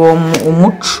nkareba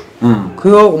umuco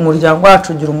kuko umuryango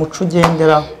wacu ugira umuco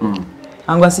ugenderaho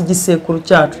cyangwa se igisekuru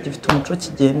cyacu gifite umuco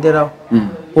kigenderaho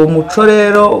uwo muco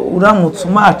rero uramutse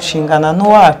umacingana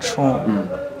n'uwacu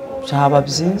byaba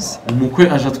byiza umukwe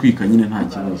aje atwika nyine nta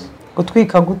kibazo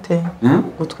gutwika gute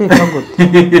gutwika gute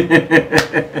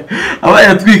aba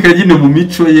yatwika nyine mu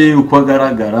mico ye uko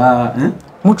agaragara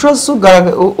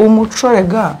umuco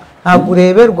rega ntabwo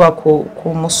ureberwa ku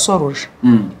musore uje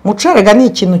umuco rega ni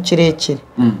ikintu kirekire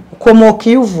ukomoka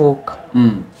iyo uvuka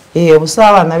ubusa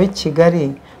abana b'i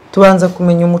Kigali tubanza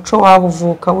kumenya umuco wabo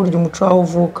uvuka burya umuco wabo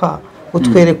uvuka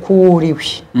utwereka uwo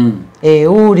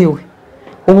uriwe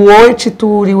ubu wowe cita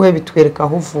uwo uriwe bitwereka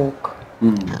aho uvuka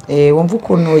wumva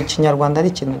ukuntu ikinyarwanda ari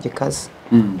ikintu gikaze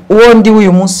uwo ndi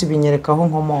uyu munsi binyereka aho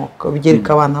nkomoka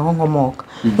bigereka abantu aho nkomoka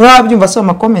nurabyumva se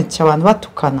amakomenti abantu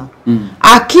batukana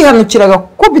akihanukira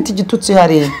agakubita igitutsi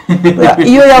hariya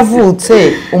iyo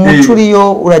yavutse umuco uriyo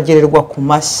uragererwa ku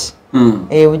mashyi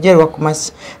ugererwa ku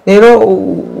mashyi rero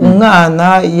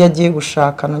umwana iyo agiye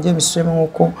gushaka nongeye bisubiremo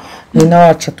nk'uko Nina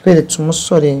wacu atweretse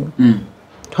umusore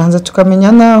tubanza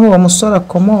tukamenya n'aho uwo musore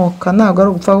akomoka ntabwo ari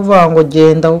ugupfa kuvuga ngo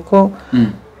genda kuko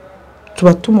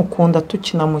tuba tumukunda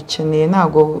tukinamukeneye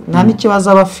ntabwo nta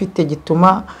n'ikibazo aba afite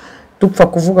gituma dupfa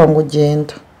kuvuga ngo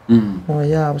genda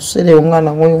oya usere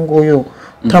umwana nk'uyu nguyu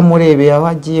utamurebeye aho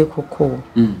agiye kuko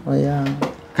oya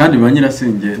kandi ba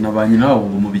nyirasenge na ba nyina wabo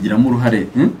mubigiramo uruhare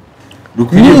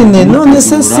nyine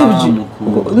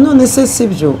none se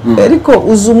sibyo ariko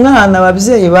uzi umwana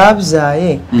ababyeyi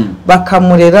babyaye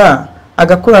bakamurera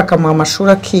agakura akamuha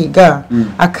amashuri akiga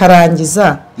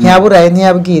akarangiza ntiyaburaye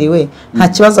ntiyabwiriwe nta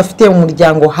kibazo afite mu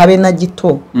muryango habe na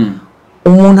gito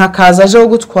umuntu akaza aje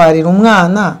gutwarira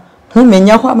umwana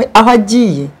ntumenye aho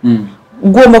agiye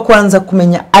ugomba kubanza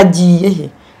kumenya agiye he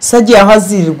se agiye aho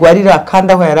azirirwa arira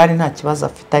kandi aho yarari nta kibazo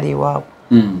afite ari iwabo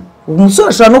umusore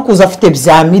ashobora no kuza afite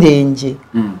bya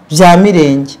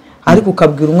mirenge ariko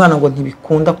ukabwira umwana ngo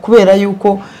ntibikunda kubera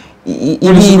yuko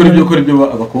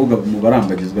ibyo abakobwa mu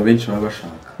barambagizwa benshi baba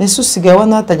bashaka ese usigaye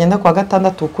ubona hatagenda kwa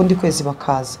gatandatu ukundi kwezi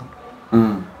bakaza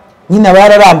nyine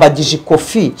bararambagije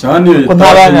ikofi cyane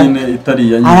etaje nyine itari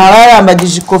ya nyine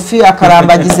ararambagije ikofi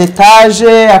akarambagiza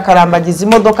etaje akarambagiza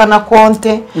imodoka na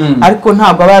konte ariko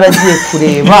ntabwo baragiye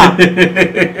kureba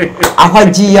aho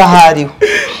agiye ahariho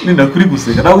ninda kuri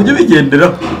guseka ntabwo ujye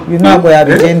bigenderaho ntabwo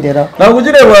yabigenderaho ntabwo ujye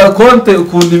ureba konte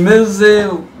ukuntu imeze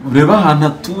ureba ahantu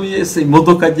atuye se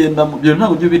imodoka agendamo ibyo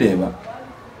ntabwo ujye ubireba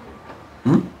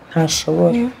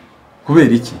ntashobora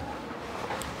kubera iki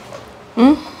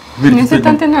Nise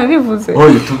tante ntabivuze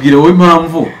oye tubwire wowe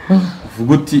impamvu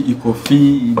uvuga uti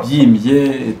ikofi ibyimbye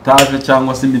etaje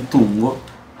cyangwa se imitungo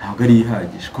ntabwo ari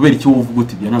ihagije kubera iki wowe uvuga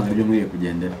uti ibyo ntabwo ari byo nkwiye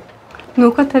kugendera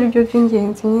nuko atari byo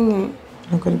by'ingenzi nyine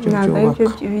ntabwo ari byo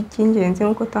by'ingenzi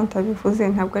nkuko tante abivuze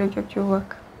ntabwo ari byo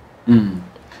byubaka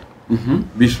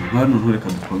bisho hano ntureka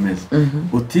dukomeze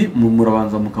uti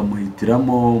murabanza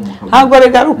mukamuhitiramo ntabwo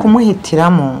rega ari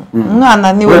ukumuhitiramo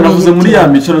umwana niwe navuze muri ya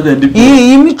mico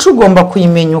iyi mico ugomba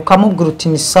kuyimenya ukamubwira uti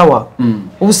ni sawa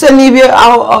ubu se niba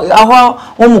aho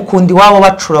umukundi wabo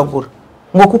bacuragura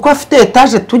ngo kuko afite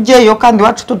etaje tujyeyo kandi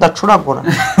iwacu tudacuragura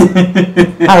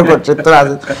ntabwo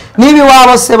turazi niba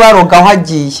iwabo se baroga aho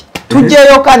agiye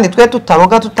tujyeyo kandi twe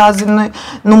tutaroga tutazi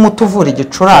n'umuti uvura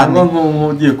igicurane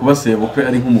nk'ugiye kubaseba ukwe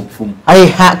ari nk'umupfumu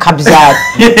kabyari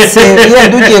se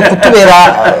yenda ugiye kutubera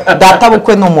data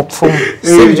bukwe ni umupfumu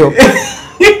sibyo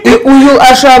uyu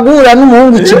ashobora guhura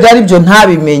n'umuhungu i Kigali ibyo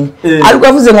ntabimenye ariko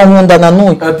avuze ngo nkundana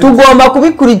n'uyu tugomba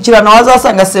kubikurikirana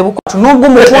wazasanga sebukwacu nubwo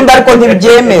umukunda ariko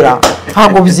ntibyemera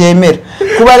ntabwo byemera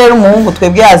kuba rero umuhungu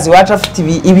twebwe yazi iwacu afite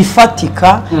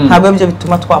ibifatika ntabwo ibyo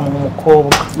bituma twamuha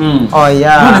umukobwa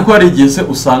none ko hari igihe se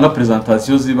usanga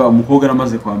presentation ziba umukobwa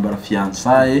aramaze kwambara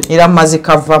fiançaille iramaze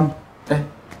ikavamo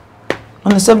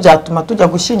none se byatuma tujya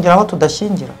gushyingira aho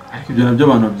tudashyingira ariko ibyo nabyo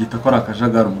abantu babyita ko ari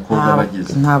akajagari umukobwa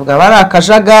bagize ntabwo aba ari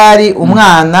akajagari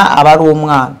umwana aba ari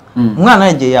umwana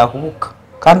yagiye yahubuka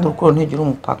kandi urukundo ntigira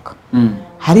umupaka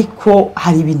ariko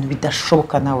hari ibintu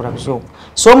bidashoboka nawe urabyumva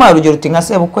soma urugero uti nka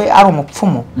sebukwe ari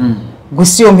umupfumu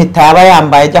gusa iyo mpeta yaba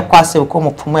yambaye ajya kwa sebukwe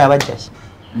umupfumu yabajyaye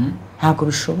ntabwo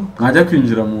bishoboka mwajya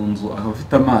kwinjira mu nzu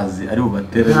afite amazi ari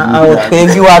bubatere aho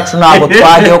twebwe iwacu ntabwo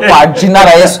twajyayo kwa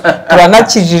Jinara Yesu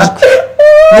turanakijijwe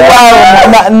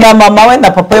na mama we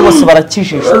na papa we bose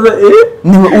barakijijwe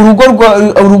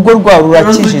urugo rwabo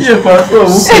rurakijijwe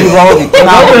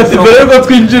mbere yuko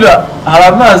twinjira hari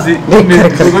amazi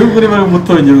ubwo bari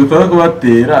umutongero gutanga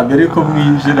kubatera mbere yuko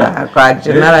mwinjira kwa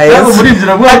Jinara Yesu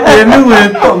murinjira mwateye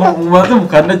n'inkweto mumaze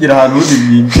mukandagira ahantu undi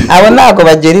mwinjira abo ntabwo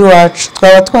bagera iwacu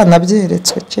twaba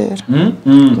twanabyeretswe kera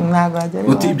ntabwo bagera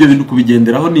iwacu ibyo bintu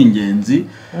kubigenderaho ni ingenzi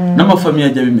n'amafamiye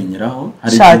ajya abimenyeraho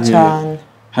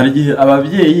hari igihe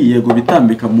ababyeyi yego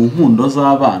bitambika mu nkundo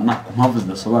z'abana ku mpamvu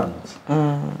zidasobanutse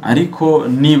ariko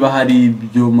niba hari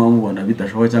ibyo mubona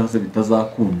bidashoboka cyangwa se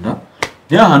bitazakunda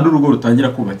ntihahandi urugo rutangira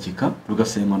kubakika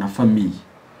rugasenywa na famiye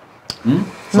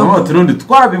ati n'undi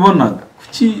twarabibonaga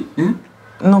kuki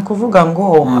ni ukuvuga ngo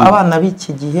abana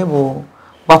b'iki gihe bo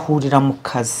bahurira mu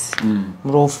kazi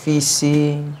muri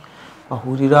ofisi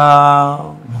bahurira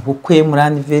mu bukwe muri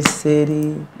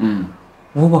aniveriseri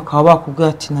ubu bakaba bakubwira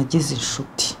ati nagize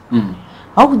inshuti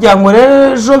aho kugira ngo rero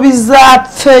ejo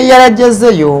bizapfe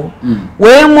yaragezeyo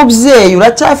we mubyeyi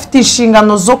uracyafite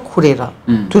inshingano zo kurera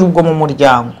turi ubwo mu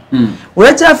muryango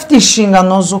uracyafite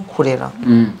inshingano zo kurera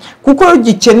kuko iyo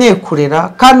ugikeneye kurera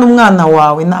kandi umwana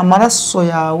wawe ni amaraso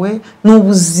yawe ni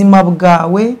ubuzima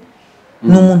bwawe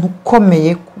ni umuntu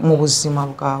ukomeye mu buzima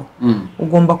bwawe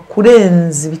ugomba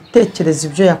kurenza ibitekerezo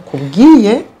ibyo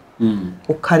yakubwiye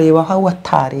ukareba aho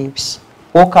watarebye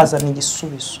wowe ukazana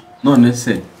igisubizo none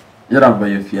se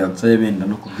yarambaye fiançaille benda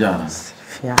no kubyarana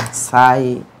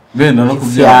fiançaille benda no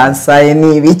kubyarana fiançaille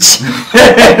ni ibiki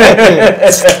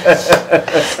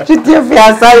nshuti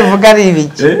fiançaille uvuga ari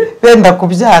ibiki benda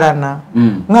kubyarana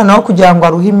umwana wo kugira ngo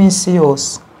aruhe iminsi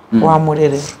yose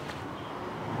wamurerera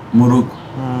mu rugo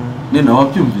ni nawe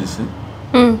wabyumvise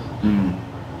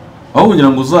aho kugira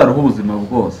ngo uzaruhe ubuzima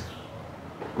bwose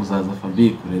uzaza famiye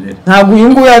kurerera ntabwo uyu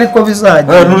nguyu ariko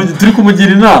bizajya turi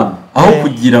kumugira inama aho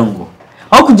kugira ngo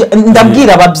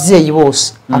ndabwira ababyeyi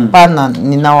bose apana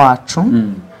ni na wacu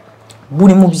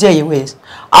buri mubyeyi wese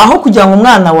aho kugira ngo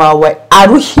umwana wawe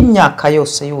aruhe imyaka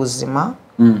yose y'ubuzima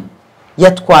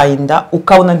yatwaye inda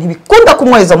ukabona ntibikunda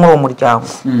kumwohereza muri uwo muryango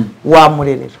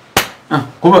wamurerera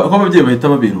kuba ababyeyi bahita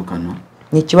babirukana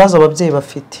ni ikibazo ababyeyi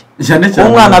bafite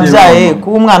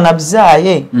kuba umwana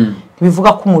abyaye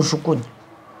ntibivuga ko umujugunya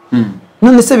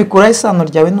none se bikuraho isano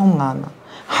ryawe n'umwana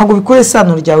ntabwo bikuraho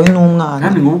isano ryawe n'umwana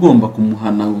kandi ngo ugomba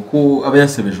kumuhana kuko aba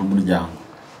yasebeje umuryango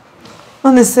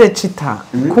none se cita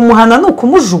kumuhana ni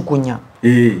ukumujugunya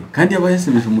kandi aba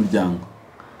yasebeje umuryango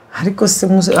ariko se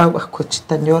ko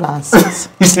cita niyo ransize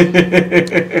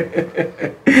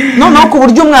noneho ku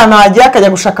buryo umwana wagiye akajya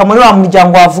gushaka muri wa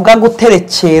muryango wavuga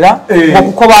guterekera ngo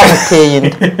kuko bamuteye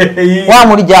inda wa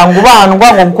muryango ubandwa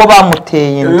ngo kuko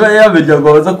bamuteye inda ya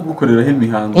miryango baza kugukoreraho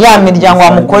imihango ya miryango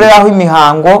bamukoreraho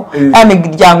imihango ya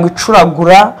miryango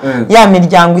icuragura ya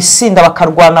miryango isinda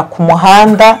bakarwana ku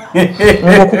muhanda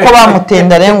ngo kuko bamuteye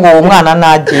inda rero ngo uwo mwana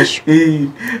nageyo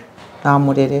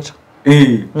namurerera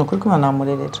ni ukuri ko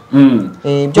namurerera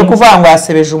ibyo kuvuga ngo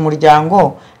yasebeje umuryango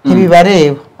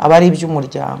ntibibareba aba ari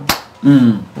iby'umuryango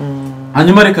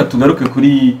hanyuma reka tugaruke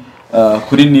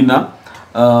kuri Nina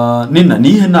Nina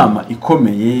nihe nama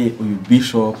ikomeye uyu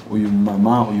bishop uyu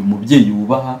mama uyu mubyeyi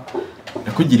wubaha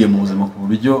yakugiriye mu buzima ku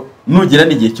buryo nugera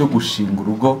n'igihe cyo gushinga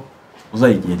urugo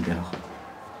uzayigenderaho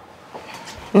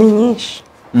ni nyinshi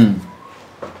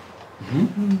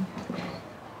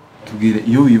tubwire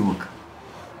iyo wibuka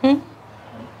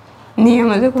niyo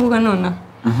maze kuvuga nonaha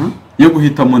yo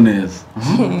guhitamo neza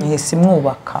mwese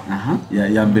mwubaka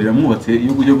ya mbere iramwubatse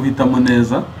yo guhitamo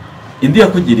neza indi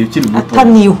yakugiriye ukiri muto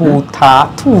atanihuta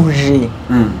tuje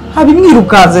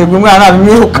abimwirukanza umwana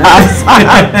abimwirukanza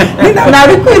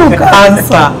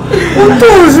nabikwirukanza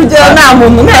utuje ugera nta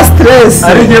muntu nta stress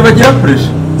ari igihe bagira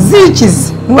pressure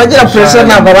zikize bagira pressure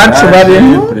ntabwo abacu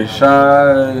barimo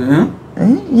pressure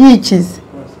yikize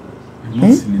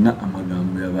Nina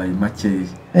amagambo yabaye makeya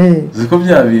ziko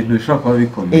bya bintu bishobora kuba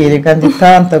bikomeye reka ndi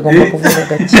tante agomba kuvuga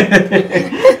gake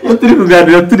turi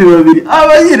kuganira turi babiri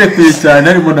aba yirekuye cyane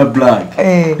harimo na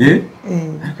blague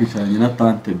kwicaranye na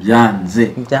tante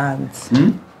byanze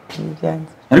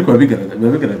ariko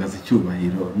biba bigaragaza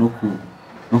icyubahiro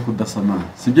no kudasamana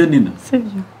sibyo Nina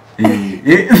sibyo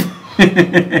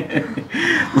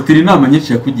utira inama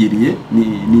nyinshi yakugiriye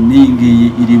ni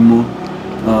ngiyi irimo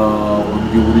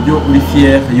uburyo uri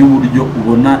fier y'uburyo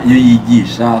ubona iyo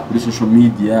yigisha kuri social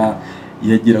media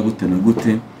yagira gute na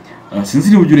gute sinzi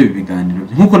niba ujye ureba ibiganiro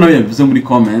nkuko nawe yabivuze muri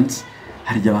comments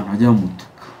hari abantu bajya bamutuka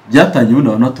byatangiye ubundi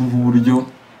abantu batumva uburyo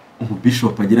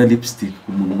umubishop agira lipstick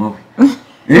ku munwa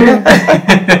we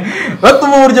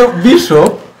batuma uburyo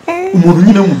bishop umuntu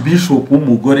nyine w'umubishop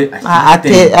w'umugore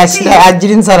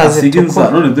agira inzara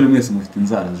zitukura none dore mwese mufite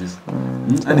inzara zisa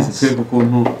anise twebwe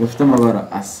ukuntu bafite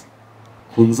amabara asa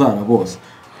ku nzara bose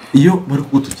iyo bari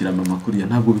kugutukira mama kuriya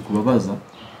ntabwo bikubabaza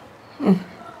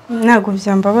ntabwo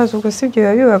byambabaza ubwo si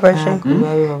byo bibabaje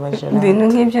ibintu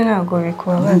nk'ibyo ntabwo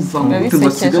bikubabaza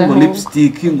bisekeje ngo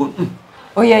lipstick ngo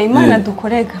oya imana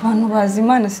dukorega abantu bazi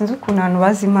imana sinzi ukuntu abantu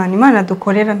bazi imana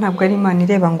dukorera ntabwo ari imana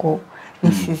ireba ngo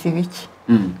nisize ibiki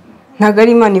ntabwo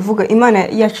ari imana ivuga imana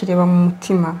yacu ireba mu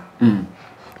mutima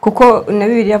kuko na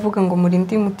Bibiliya avuga ngo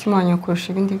murinde umutima wanyu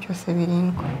kurusha ibindi byose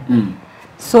birindwa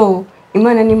so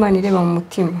imana ni imana ireba mu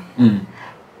mutima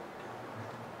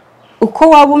uko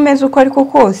waba umeze uko ariko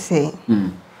kose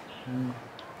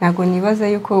ntabwo nibaza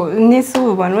yuko n'isi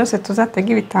ubu bantu bose tuzatega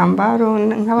ibitambaro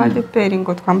nk'abadeperi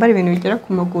ngo twambare ibintu bigera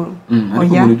ku maguru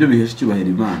ariko muri byo bihesha icyubahiro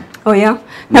imana oya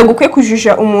ntabwo ukwiye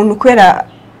kujija umuntu kubera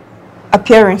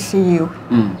appearance yiwe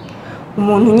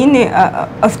umuntu nyine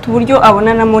afite uburyo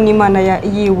abonanamo n'imana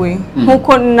yiwe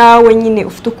nkuko nawe nyine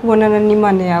ufite uko ubonana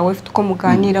n'imana yawe ufite uko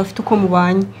muganira ufite uko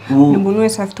mubanye buri muntu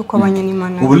wese afite uko abanye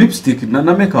n'imana ubu lipstick na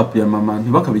makeup ya mama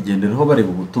ntibakabigenderaho bareba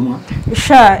ubutumwa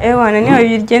sha ewana niyo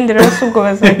bigenderaho se ubwo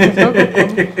bazakiza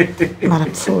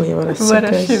barapfuye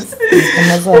barashize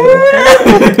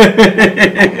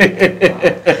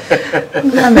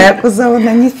mwana yakuze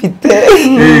abona nyifite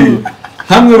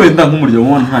hamwe wenda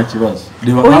nk'umuryango wawe nta kibazo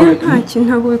reba nawe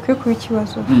ntabwo bikwiye kuba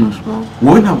ikibazo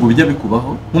wowe ntabwo bijya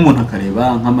bikubaho nk'umuntu akareba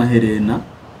nk'amaherena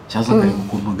cyangwa akareba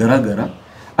ukuntu ugaragara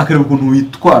akareba ukuntu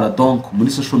witwara donc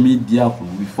muri social media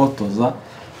ukuntu wifotoza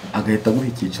agahita aguha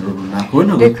icyiciro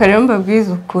runaka reka rero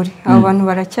mbabwize ukuri abo bantu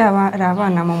baracyari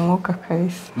abana mu mwuka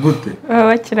kabisa gute baba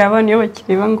bakiri abana iyo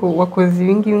bakireba ngo wakoze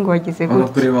ibi ngibi ngo wagize gute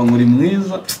bakakureba ngo uri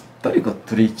mwiza ariko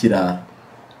turi ikirara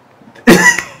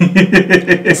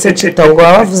ese cita ngo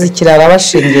bavuze ikirara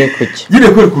bashingiye ku cyo nyine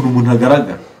kubera ukuntu umuntu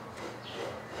agaragara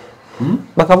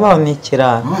bakabaho ni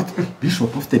ikirara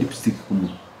bishop ufite lipstick ku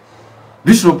munwa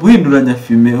bishop uhinduranya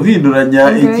fime uhinduranya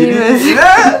ikiri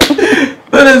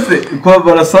Nonese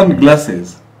kwambara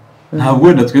sunglasses ntabwo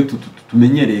wenda twe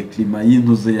tumenyereye klima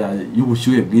y'intuze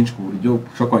y'ubushyuhe bwinshi ku buryo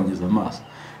ushobora kwangiza amaso.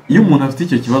 Iyo umuntu afite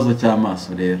icyo kibazo cy'amaso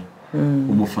rero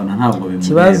umufana ntabwo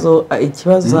bimureba.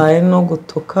 Ikibazo hari no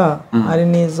gutuka hari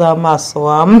n'iz'amaso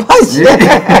wambaye.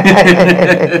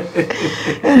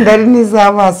 Ndari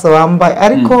n'iz'amaso wambaye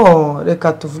ariko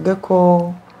reka tuvuge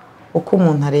ko uko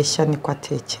umuntu areshya niko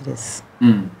atekereza.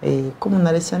 Uko umuntu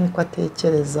areshya niko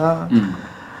atekereza.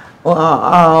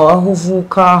 Aho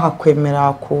uvuka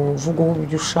hakwemera kuvuga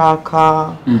ibyo ushaka.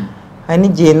 Hari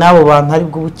n'igihe n'abo bantu ari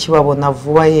bwo ukibabona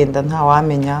vuba yenda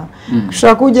ntawamenya.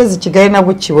 Ushobora kuba ugeze i Kigali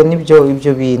nabwo ukibona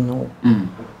ibyo bintu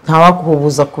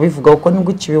ntawakubuza kubivuga kuko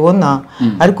nibwo ukibibona.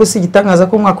 Ariko si igitangaza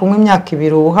ko umwaka umwe imyaka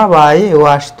 2 uhabaye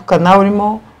washituka nawe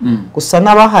urimo gusa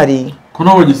n'abahari. Ko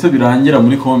nabonye se birangira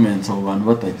muri comments abo bantu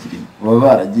batakiri baba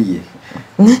baragiye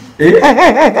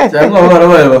cyangwa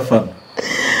barabaye abafana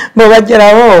bo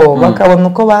bageraho bakabona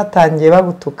uko batangiye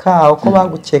bagutuka uko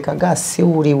bagukekaga si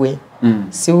uriwe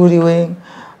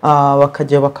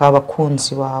bakajya bakaba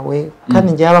abakunzi bawe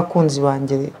kandi ngiye abakunzi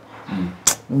banjye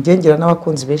ngengera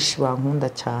n'abakunzi benshi bankunda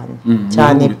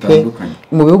cyane pe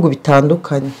mu bihugu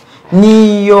bitandukanye.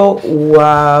 Niyo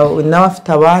n'abafite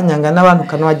abanyanga n'abantu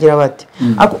kanabagira bati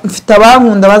mfite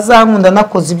abankunda bazankunda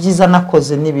nakoze ibyiza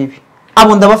nakoze nibibi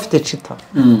abo ndabafite cita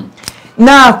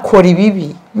nakora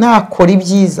ibibi nakora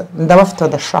ibyiza ndabafite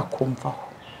badashaka kumvaho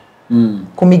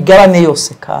ku migabane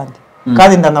yose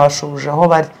kandi ndanabashubuje aho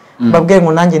bari babwiye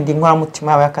ngo nanjye ndi nkora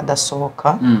mutima yawe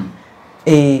akadasohoka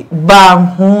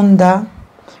bankunda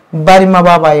barimo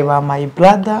ababaye ba my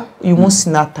brother uyu munsi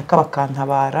nataka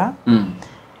bakantabara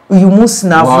uyu munsi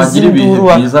navuze induru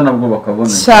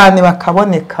cyane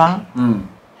bakaboneka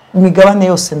imigabane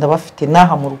yose ndabafite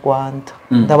naha mu Rwanda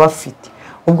ndabafite.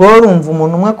 Ubwo urumva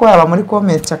umuntu umwe ko yaba muri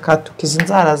comment akatukiza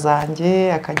inzara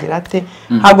zanjye akagira ate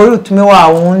ntabwo ari utume wa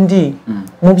wundi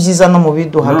mu byiza no mu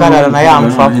biduhagarara na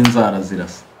yamva inzara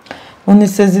zirasa. None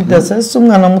se zidasa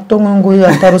umwana muto nguyu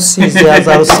atarusize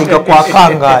yazarusiga kwa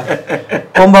kangaye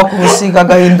komba kurusiga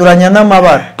agahinduranya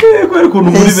n'amabara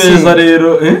ukuntu muri beza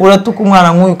rero uratuka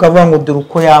umwana nk'uyu ukavuga ngo dore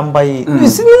uko yambaye.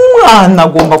 Isi n'umwana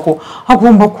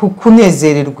agomba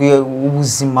kunezererwa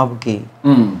ubuzima bwe.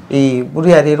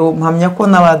 Buriya rero mpamya ko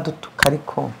n'abadutuka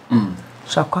ariko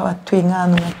ushaka ko abatuye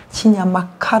nk'ahantu nka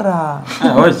Kinyamakara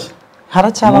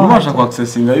haracyabaho ubasha ku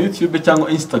accessinga YouTube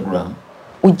cyangwa Instagram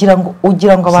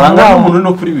ugira ngo abantu babo umuntu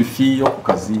no kuri wifi yo ku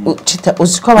kazi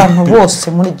uzi ko abantu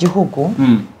bose muri gihugu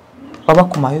baba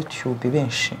ku ma YouTube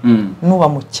benshi nuba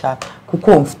mu cyaro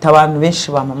kuko mfite abantu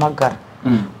benshi bamamagara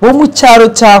bo mu cyaro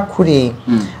cyakure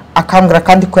akambwira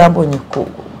kandi ko yambonye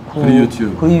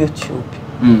kuri YouTube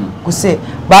guse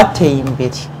bateye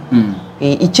imbere.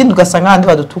 Ikindi ugasanga handi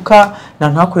badutuka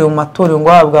ntakure mu matorero ngo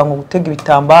babwa ngo gutega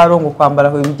ibitambaro ngo kwambara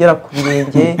aho bigera ku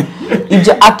birenge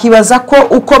ibyo akibaza ko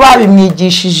uko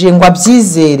babimwigishije ngo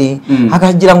abyizere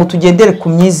akagira ngo tugendere ku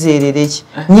myizerere ye.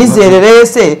 Myizerere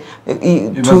se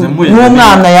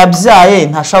n'umwana yabyaye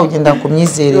ntashaka kugenda ku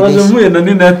myizerere ye. Bazamuye na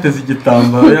nina yateze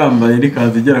igitambaro yambaye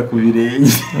rikaza igera ku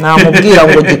birenge namubwira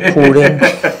ngo gikuremo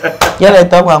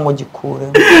yarahita avuga ngo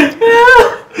gikuremo.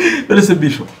 Ese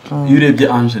Bishop iyo urebye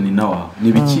Ange nawe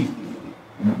nibiki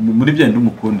muri byenda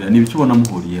umukundira nibiki ubona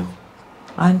muhuriyeho?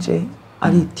 Ange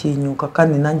aritinyuka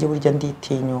kandi nanjye burya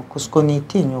nditinyuka usko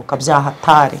nitinyuka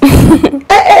byahatare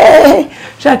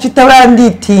shachi tabara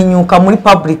nditinyuka muri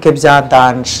public bya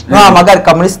danje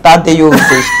namagarika muri stade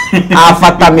yose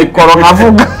afata mikoro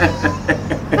nkavuga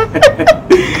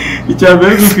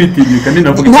icyambere kwitinyuka ni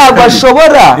navuga ntabwo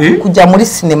ashobora kujya muri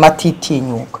cinema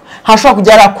atitinyuka hashobora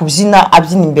kujya arakubyina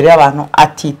abyina imbere y'abantu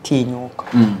atitinyuka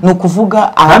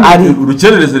nukuvuga ari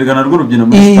urukerereze rigana rwo rubyina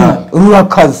muri stade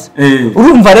rurakaze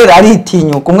urumva rero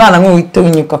aritinyuka umwana nk'uyu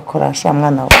witinyuka korasha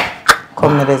mwana we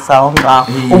komereza aho ngaho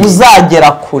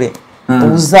ubuzagera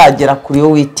kure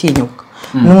yo witinyuka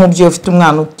n'umubyeyi ufite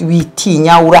umwana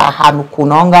witinya uri ahantu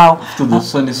ukuntu aho ngaho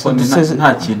udusoni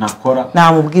nta kintu akora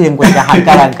namubwire ngo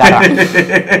yahagaragara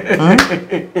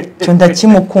cyo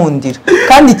ndakimukundira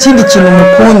kandi ikindi kintu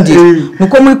mukundira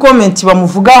nuko muri comment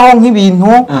bamuvugaho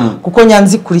nk'ibintu kuko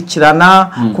nyanzi kurikirana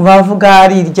kubavuga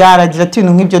ari ryaragira ati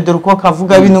ibintu nk'ibyo dore uko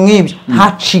kavuga ibintu nk'ibyo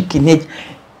hacika intege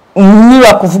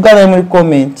niba kuvuga muri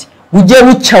comment ujye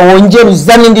bucya wongera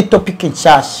uzana indi topic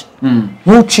nshyashya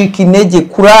ntucike intege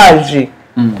courage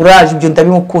ibyo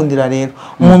ndabimukundira rero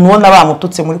umuntu ubona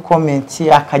bamututse muri comment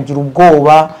akagira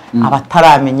ubwoba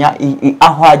abataramenya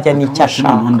aho ajya n'icyo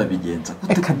ashaka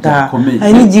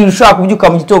hari n'igihe ushobora kubyuka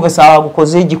mu gitondo ugasaba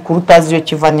gukoze igikuru utazi iyo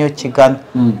kiva niyo kigana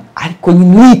ariko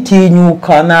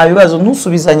witinyuka nta bibazo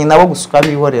ntusubizanye nabo gusuka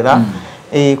bihorera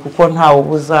kuko ntawe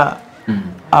ubuza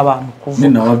abantu kuvuga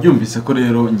nina wabyumvise ko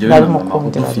rero ngewe na mama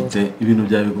dufite ibintu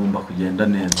bya bigomba kugenda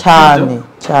neza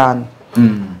cyane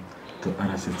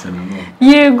arasetsa nanone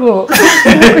yego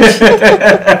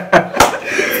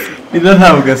Nina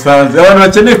ntabwo asanze abantu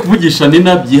bakeneye kuvugisha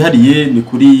Nina byihariye ni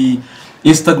kuri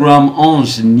Instagram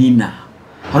Ange Nina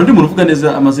hari undi muntu uvuga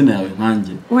neza amazina yawe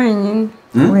nkanjye wenyine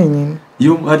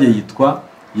iyo hariya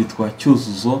yitwa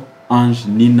Cyuzuzo Ange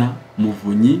Nina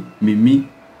Muvunyi Mimi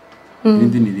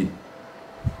n'indi n'iri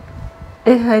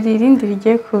hari irindi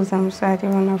rigiye kuza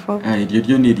muzaribona vuba iryo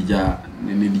ryo ni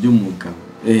iry'umugabo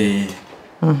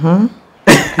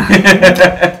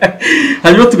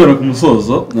hanyuma tugana ku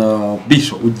musozo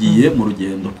Bisho ugiye mu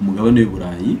rugendo ku mugabane w'i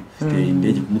Burayi ufite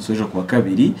indege ku munsi w'ejo kuwa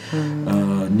kabiri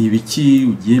ni ibiki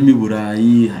ugiyemo i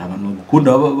Burayi hari abantu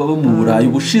bagukunda baba mu Burayi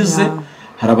bushize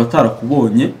hari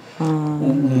abatarakubonye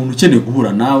umuntu ukeneye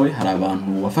guhura nawe hari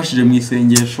abantu wafashije mu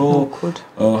isengesho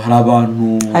hari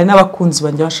abantu hari n'abakunzi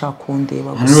banjye bashaka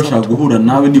kundeba hari bashaka guhura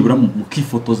nawe nibura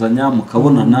mukifotozanya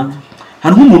mukabonana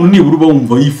hari nk'umuntu nibura uba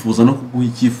wumva yifuza no kuguha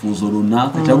icyifuzo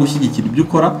runaka cyangwa gushyigikira ibyo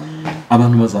ukora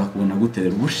abantu bazakubona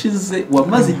guterera ubushize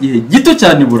wamaze igihe gito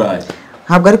cyane i Burayi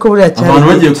ntabwo ariko buriya cyari abantu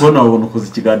bagiye kubona babona ukoze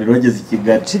ikiganiro bageze i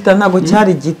Kigali ntabwo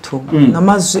cyari gito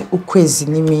namaze ukwezi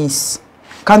n'iminsi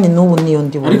kandi n'ubu niyo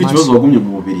ndi ariko ikibazo wagumye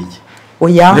mu Bubiligi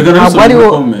oya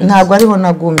ntabwo ariho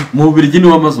nagumye mu Bubiligi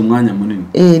niho wamaze umwanya munini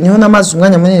niho namaze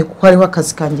umwanya munini kuko hariho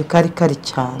akazi kanjye kari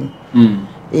cyane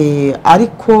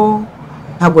ariko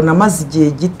ntabwo namaze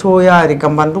igihe gitoya rega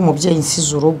mba ndi umubyeyi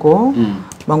nsize urugo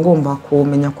mba ngomba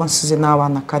kumenya ko nsize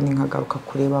n'abana kandi nkagaruka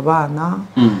kureba abana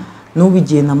n'ubu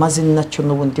igihe namaze ni nacyo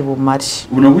n'ubundi bumare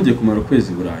ubu nabwo ugiye kumara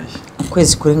ukwezi i Burayi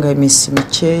ukwezi kurenga iminsi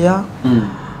mikeya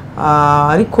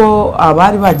ariko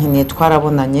abari bankeneye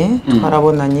twarabonanye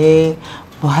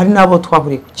hari nabo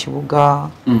twahuriye ku kibuga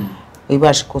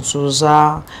baje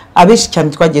kunsuza abenshi cyane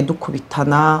twagiye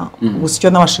dukubitana gusa icyo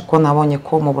nabashe ko nabonye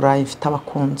ko mu Burayi mfite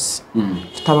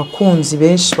abakunzi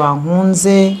benshi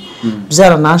bankunze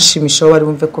byaranashimishije bari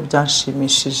bumve ko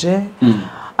byanshimishije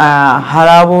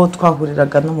hari abo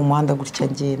twahuriraga no mu muhanda gutya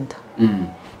ngenda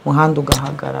umuhanda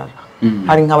ugahagarara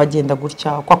hari nk'abagenda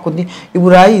gutya kwa kundi i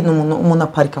Burayi umuntu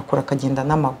aparika akora akagenda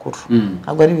n'amaguru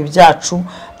ntabwo ari ibi byacu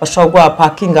bashobora guha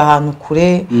parking ahantu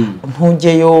kure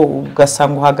ntujyeyo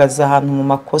ugasanga uhagaze ahantu mu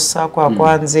makosa kwa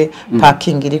kwanze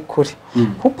parking iri kure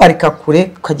kuparika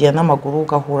kure ukagenda n'amaguru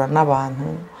ugahura n'abantu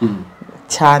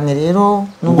cyane rero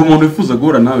umuntu wifuza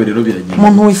guhura nawe rero biragenda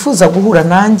umuntu wifuza guhura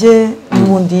nanjye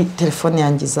n'ubundi telefone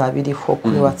yanjye izabiriho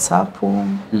kuri WhatsApp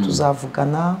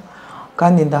tuzavugana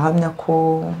kandi ndahamya ko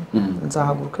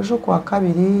nzahaguruka ejo kuwa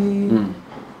kabiri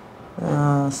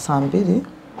saa mbiri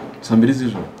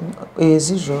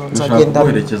z'ijoro nzagenda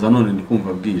guherekeza none ndi kumva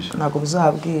bwije ntabwo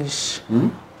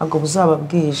buzaba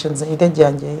bwije indege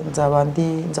yanjye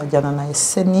nzajyana na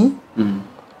Eseni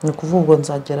ni ukuvuga ngo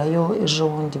nzagerayo ejo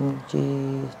bundi mu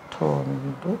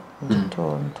gitondo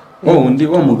undi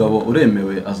wa mugabo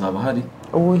uremewe azaba hari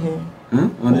uwuhe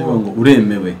ngo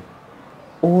uremewe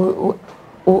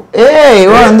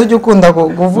wanda ujya ukunda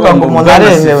kuvuga ngo umuntu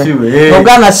aremewe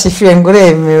ubwanasifiwe ngo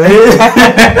uremewe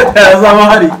azaba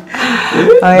hari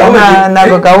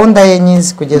ntabwo gahunda ye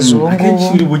nyizi kugeza ubu ngubu akenshi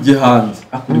uri bujye hanze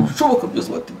akora ibishoboka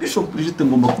byose bati Bishop Brigitte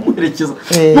ngomba kumuherekeza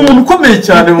n'umuntu ukomeye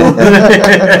cyane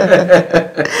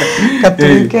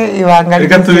katubike ibanga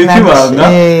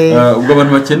ubwo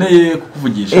abantu bakeneye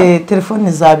kukuvugisha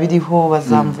telefone zabiriho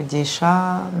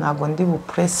bazamvugisha ntabwo ndi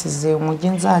bupresize umujyi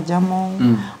nzajyamo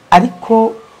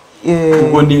ariko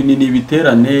ubwo ni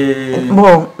ibiterane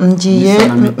ngiye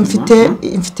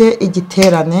mfite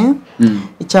igiterane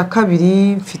icya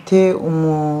kabiri mfite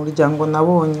umuryango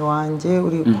nabonye wanjye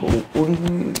uri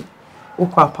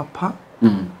kwa papa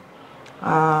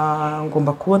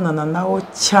ngomba kubonana nawo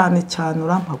cyane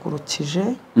urampagurukije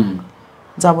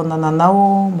nzabonana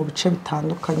nawo mu bice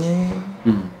bitandukanye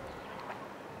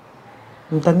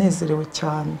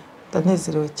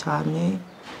ndanezerewe cyane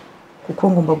kuko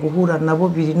ngomba guhura nabo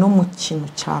biri no mu kintu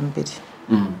cya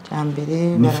mbere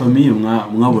ni famiye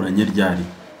mwaburanye ryari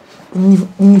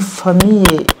ni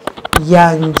famiye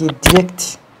yanjye direct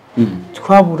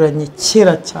twaburanye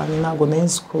kera cyane ntabwo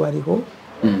neza ko bariho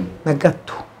na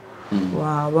gato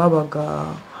babaga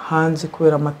hanze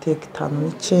kubera amateka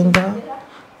 59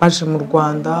 baje mu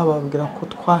Rwanda bababwira ko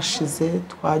twashize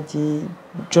twagiye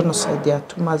genocide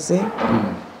yatumaze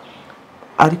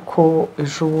ariko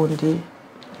ejo bundi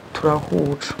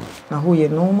turahura nahuye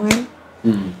n'umwe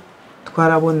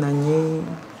twarabonanye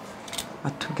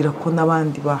atubwira ko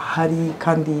n'abandi bahari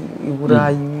kandi i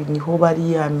Burayi niho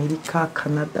bari, Amerika,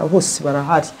 Canada hose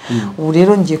barahari. Ubu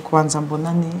rero ngiye kubanza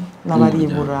mbonane n'abari i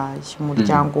Burayi,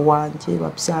 umuryango wanjye,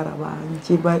 babyara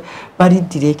banjye bari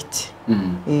direct.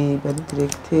 Bari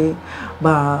direct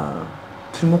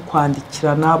turimo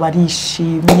kwandikirana,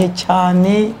 barishimye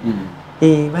cyane.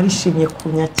 Barishimye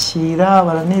kunyakira,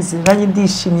 baranezeranye,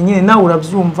 ndishimye nyine nawe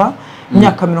urabyumva.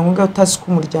 Imyaka 40 utazi ko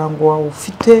umuryango wawe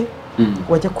ufite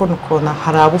wajya konokona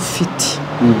hari abo ufite.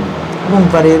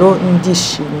 Urumva rero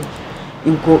ndishimye.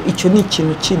 Ubwo icyo ni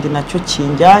ikintu kindi nacyo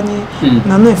kinjyanye.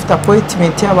 Nanone mfite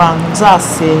appointment y'abantu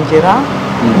nzasengera,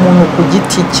 umuntu ku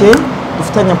giti cye,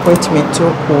 dufitanye appointment yo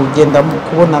kugenda mu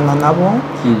kubonana nabo.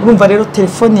 Urumva rero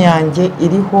telefone yanjye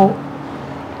iriho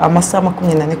amasaha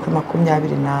 24 kuri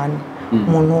 28.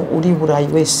 Umuntu uri Burayi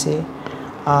wese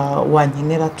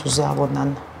wankenera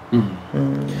tuzabonana.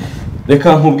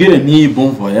 Reka nkubwire nti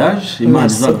bon voyage, Imana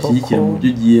izagushyigikira mu byo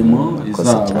ugiyemo,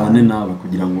 izabane nawe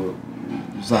kugira ngo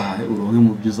uzahe uronke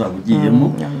mu byo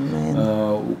uzabugiyemo.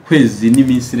 Ukwezi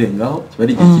n'iminsi irengaho kiba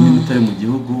ari igihe kinini utari mu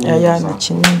gihugu,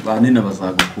 banina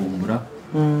bazagukumbura.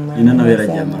 Ina nawe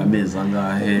yaragiye amara amezi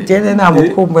angahe? Jene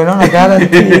namukumbuye none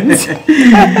agaratinze.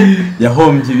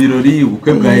 Yahombye ibirori,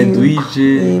 ubukwe bwa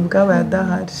Etage bwaba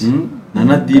yadahari. Na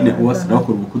Nadine uwase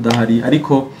nakora ubukwe udahari,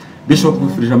 ariko Bishop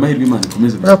kwifurije amahirwe Imana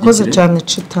ikomeze gushyigikira. Urakoze cyane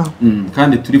Chita.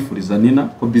 Kandi turifuriza Nina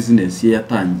ko business ye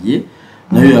yatangiye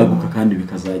nayo yaguka kandi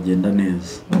bikazagenda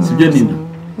neza. Sibyo Nina?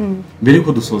 Mbere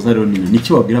ko dusoza rero Nina,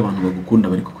 niki wabwira abantu bagukunda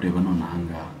bari kukureba none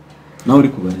ahangaha? Nawe uri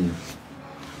kubareba.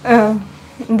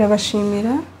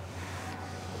 Ndabashimira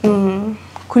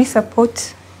kuri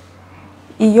support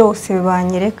yose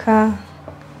banyereka.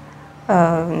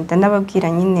 Ndanababwira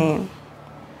nyine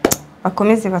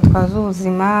bakomeze batwaza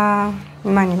ubuzima,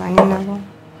 Imana ibane nabo.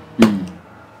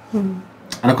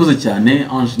 Arakoze cyane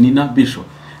Ange Nina. Bishop,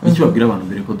 icyo wabwira abantu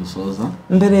mbere ko dusoza?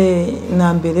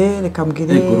 Mbere reka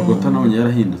mbwire Gorogota nawe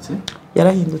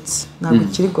yarahindutse. Ntabwo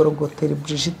kiri Gorogota,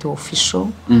 Brigitte official.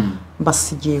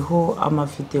 Mbasigiyeho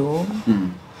amavideo.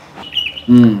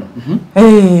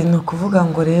 No kuvuga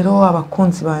ngo rero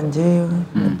abakunzi banjye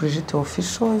Brigitte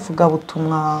official ivuga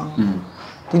butumwa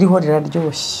ririho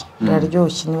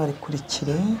riraryoshye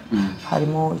ntibarikurikire.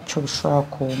 Harimo icyo bishobora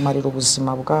kumarira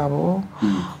ubuzima bwabo.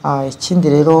 Ikindi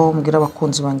rero mbwira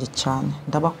abakunzi banjye cyane,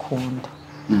 ndabakunda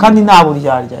kandi nta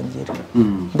buryarya ngira.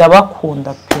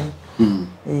 Ndabakunda pe.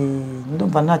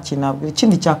 Ndumva nta kintu nabwira.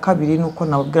 Ikindi cya kabiri nuko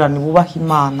nababwira ni bubaha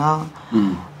Imana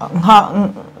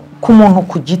ku muntu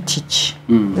ku giti cye.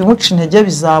 Bimuca intege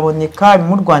bizaboneka,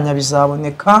 bimurwanya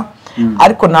bizaboneka,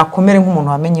 ariko nakomere nk'umuntu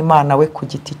wamenye Imana we ku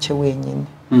giti cye wenyine.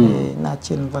 Nta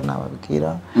kintu mva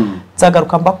nababwira.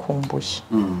 Nzagaruka mbakumbuye.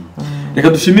 Reka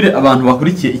dushimire abantu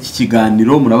bakurikiye iki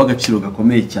kiganiro, muraba agaciro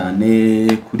gakomeye cyane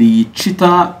kuri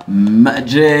Chita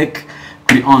Magic,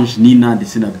 kuri Ange Nina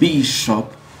ndetse na Bishop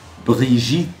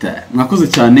Brigitte. Mwakoze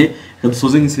cyane.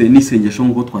 Dusoze n'isengesho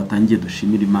nk'uko twatangiye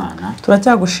dushimira Imana.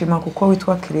 Turacyagushima kuko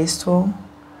witwa Kristo,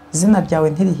 izina ryawe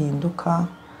ntirihinduka.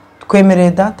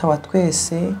 Twemereye Data wa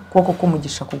twese kuko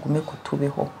kumugisha kugume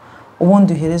kutubeho.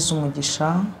 Ubundi uhereze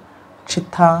umugisha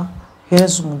Chita,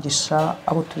 uhereze umugisha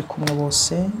abo turi kumwe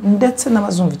bose, ndetse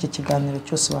n'abazumva iki kiganiro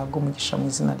cyose bahabwa umugisha mu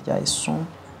izina rya Yesu.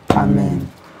 Amen.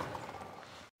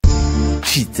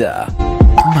 Chita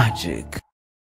Magic.